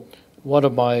example, one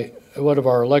of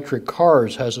our electric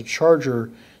cars has a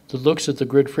charger that looks at the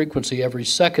grid frequency every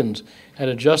second and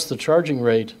adjusts the charging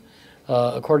rate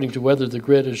according to whether the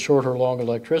grid is short or long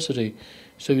electricity.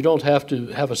 So you don't have to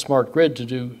have a smart grid to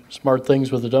do smart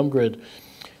things with a dumb grid.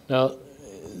 Now,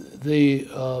 the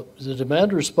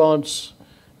demand response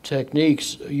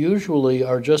techniques usually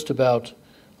are just about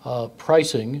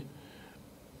pricing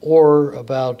or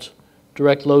about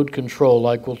direct load control,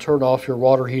 like we'll turn off your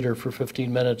water heater for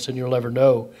 15 minutes and you'll never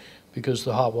know because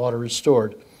the hot water is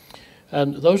stored.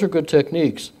 And those are good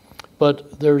techniques,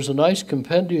 but there's a nice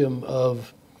compendium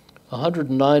of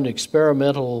 109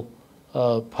 experimental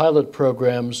pilot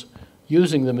programs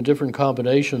using them in different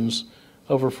combinations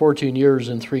over 14 years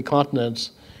in 3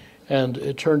 continents. And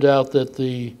it turned out that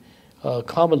the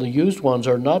commonly used ones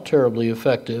are not terribly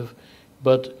effective,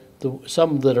 but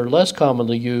some that are less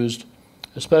commonly used,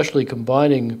 especially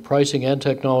combining pricing and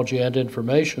technology and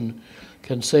information,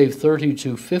 can save 30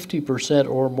 to 50%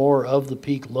 or more of the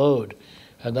peak load.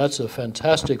 And that's a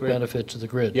fantastic benefit to the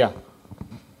grid. Yeah.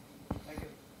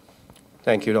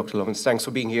 Thank you, Dr. Lovins. Thanks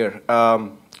for being here.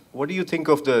 What do you think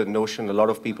of the notion, a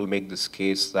lot of people make this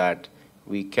case that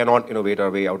we cannot innovate our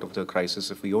way out of the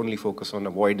crisis if we only focus on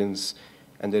avoidance,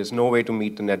 and there's no way to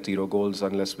meet the net zero goals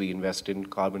unless we invest in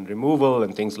carbon removal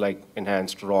and things like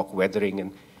enhanced rock weathering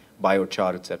and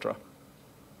biochar, et cetera?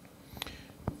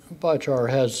 Biochar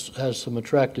has some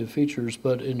attractive features,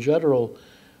 but in general,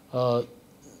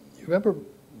 Remember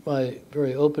my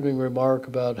very opening remark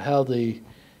about how the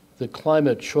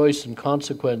climate choice and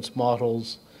consequence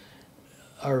models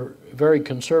are very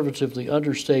conservatively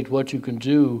understate what you can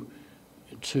do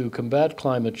to combat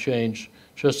climate change,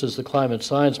 just as the climate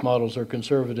science models are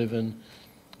conservative in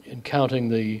counting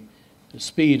the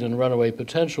speed and runaway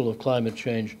potential of climate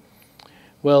change.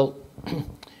 Well,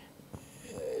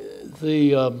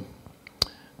 the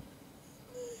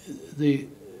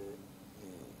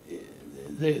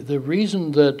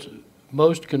reason that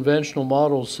most conventional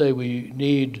models say we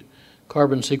need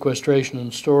carbon sequestration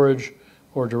and storage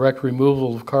or direct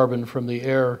removal of carbon from the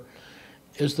air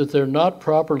is that they're not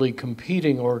properly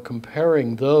competing or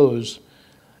comparing those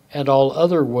and all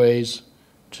other ways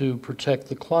to protect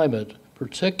the climate,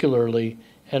 particularly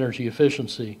energy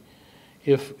efficiency.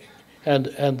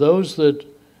 And those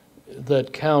that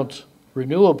count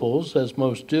renewables, as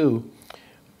most do,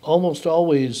 almost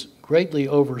always greatly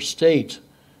overstate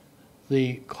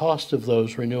the cost of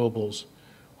those renewables,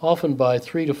 often by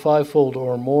 3- to 5-fold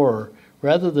or more,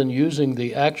 rather than using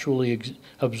the actually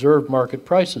observed market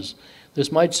prices.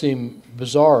 This might seem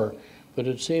bizarre, but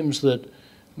it seems that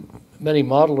many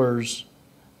modelers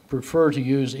prefer to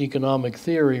use economic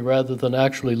theory rather than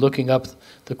actually looking up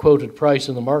the quoted price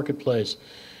in the marketplace.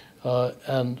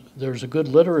 And there's a good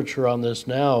literature on this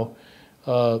now,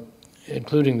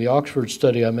 including the Oxford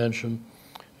study I mentioned,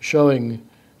 showing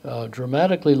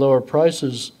dramatically lower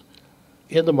prices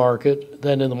in the market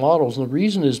than in the models. And the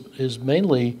reason is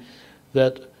mainly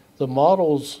that the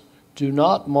models do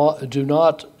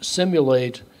not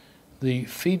simulate the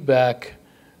feedback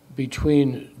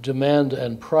between demand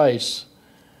and price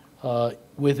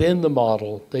within the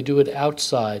model. They do it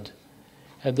outside.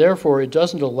 And therefore, it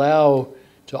doesn't allow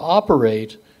to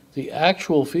operate the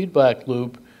actual feedback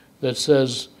loop that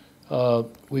says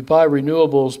we buy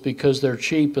renewables because they're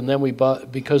cheap, and then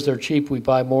because they're cheap, we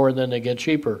buy more, and then they get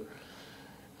cheaper.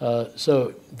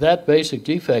 So that basic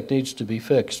defect needs to be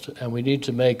fixed, and we need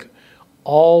to make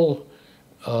all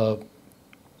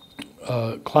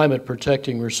climate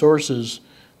protecting resources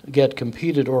get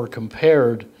competed or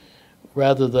compared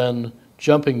rather than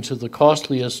jumping to the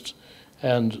costliest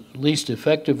and least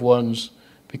effective ones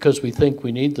because we think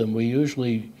we need them. We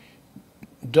usually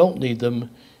don't need them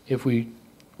if we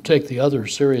take the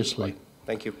others seriously.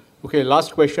 Thank you. Okay,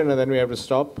 last question, and then we have to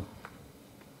stop.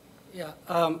 Yeah.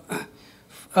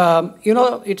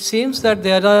 It seems that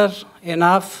there are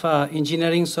enough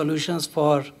engineering solutions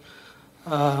for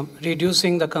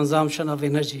reducing the consumption of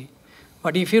energy.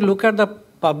 But if you look at the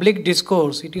public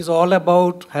discourse, it is all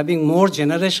about having more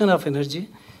generation of energy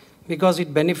because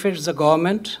it benefits the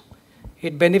government,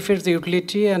 it benefits the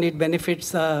utility, and it benefits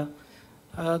the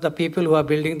people who are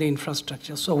building the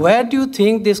infrastructure. So where do you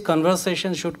think this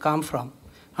conversation should come from?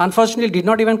 Unfortunately, it did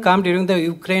not even come during the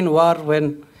Ukraine war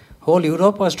when whole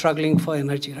Europe was struggling for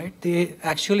energy, right? They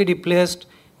actually replaced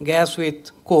gas with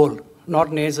coal,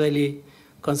 not necessarily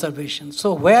conservation.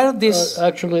 So where this...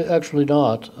 Actually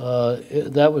not.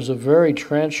 That was a very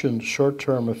transient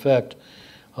short-term effect,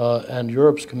 and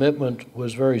Europe's commitment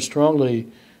was very strongly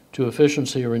to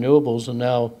efficiency of renewables, and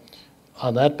now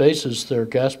on that basis their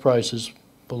gas price is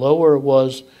below where it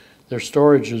was, their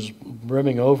storage is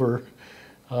brimming over,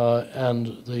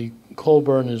 and the coal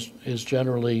burn is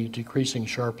generally decreasing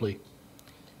sharply.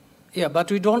 Yeah, but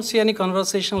we don't see any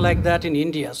conversation like that in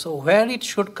India. So where it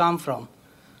should come from?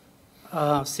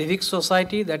 Civic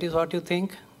society, that is what you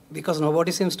think? Because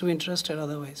nobody seems to be interested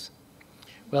otherwise.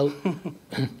 Well,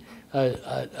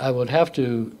 I would have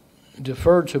to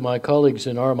defer to my colleagues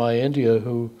in RMI India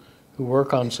who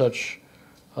work on such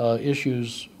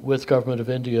issues with Government of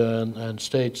India and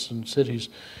states and cities.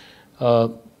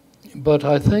 But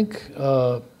I think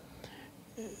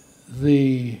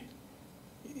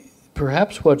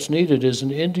perhaps what's needed is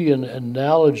an Indian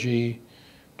analogy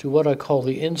to what I call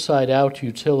the inside-out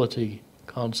utility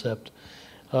concept.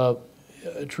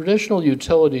 Traditional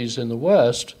utilities in the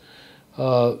West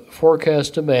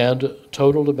forecast demand,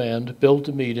 total demand, build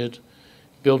to meet it,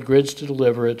 build grids to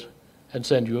deliver it, and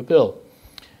send you a bill.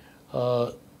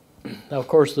 Now, of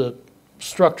course, the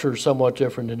structure is somewhat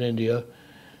different in India,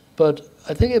 but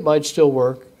I think it might still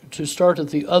work to start at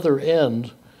the other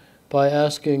end by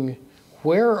asking,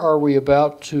 where are we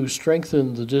about to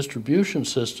strengthen the distribution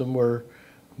system where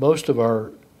most of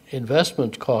our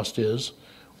investment cost is,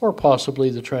 or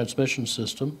possibly the transmission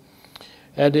system?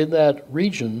 And in that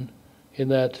region, in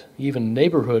that even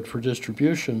neighborhood for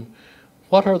distribution,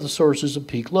 what are the sources of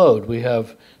peak load? We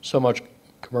have so much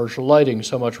commercial lighting,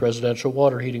 so much residential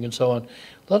water heating, and so on.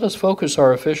 Let us focus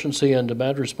our efficiency and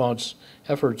demand response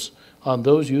efforts on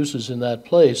those uses in that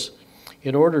place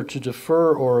in order to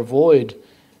defer or avoid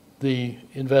the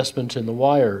investment in the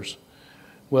wires.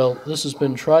 Well, this has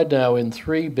been tried now in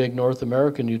 3 big North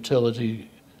American utility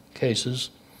cases,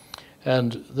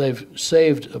 and they've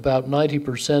saved about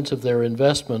 90% of their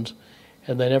investment,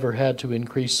 and they never had to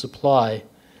increase supply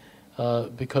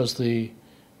because the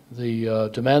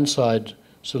demand-side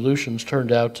solutions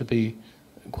turned out to be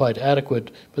quite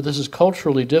adequate. But this is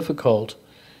culturally difficult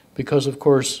because, of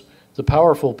course, the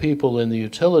powerful people in the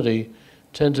utility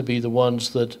tend to be the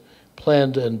ones that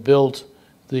planned and built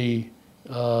the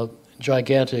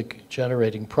gigantic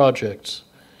generating projects.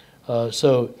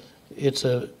 So it's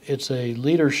a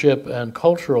leadership and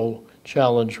cultural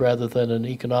challenge rather than an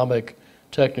economic,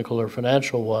 technical, or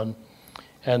financial one.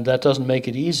 And that doesn't make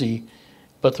it easy,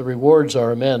 but the rewards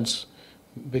are immense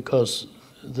because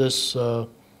this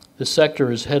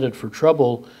sector is headed for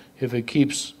trouble if it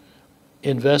keeps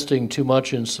investing too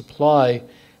much in supply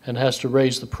and has to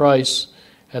raise the price,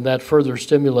 and that further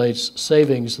stimulates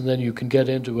savings, and then you can get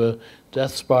into a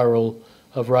death spiral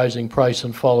of rising price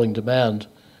and falling demand,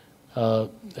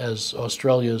 as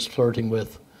Australia is flirting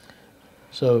with.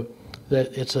 So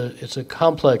that it's a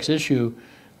complex issue,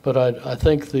 but I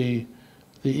think the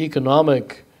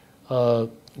economic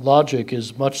logic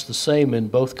is much the same in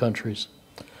both countries.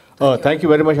 Thank you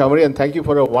very much, Amory, and thank you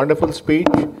for a wonderful speech.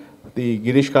 The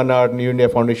Girish Karnad New India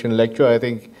Foundation lecture. I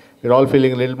think we're all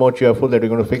feeling a little more cheerful that we're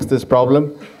going to fix this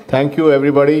problem. Thank you,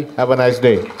 everybody. Have a nice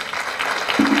day.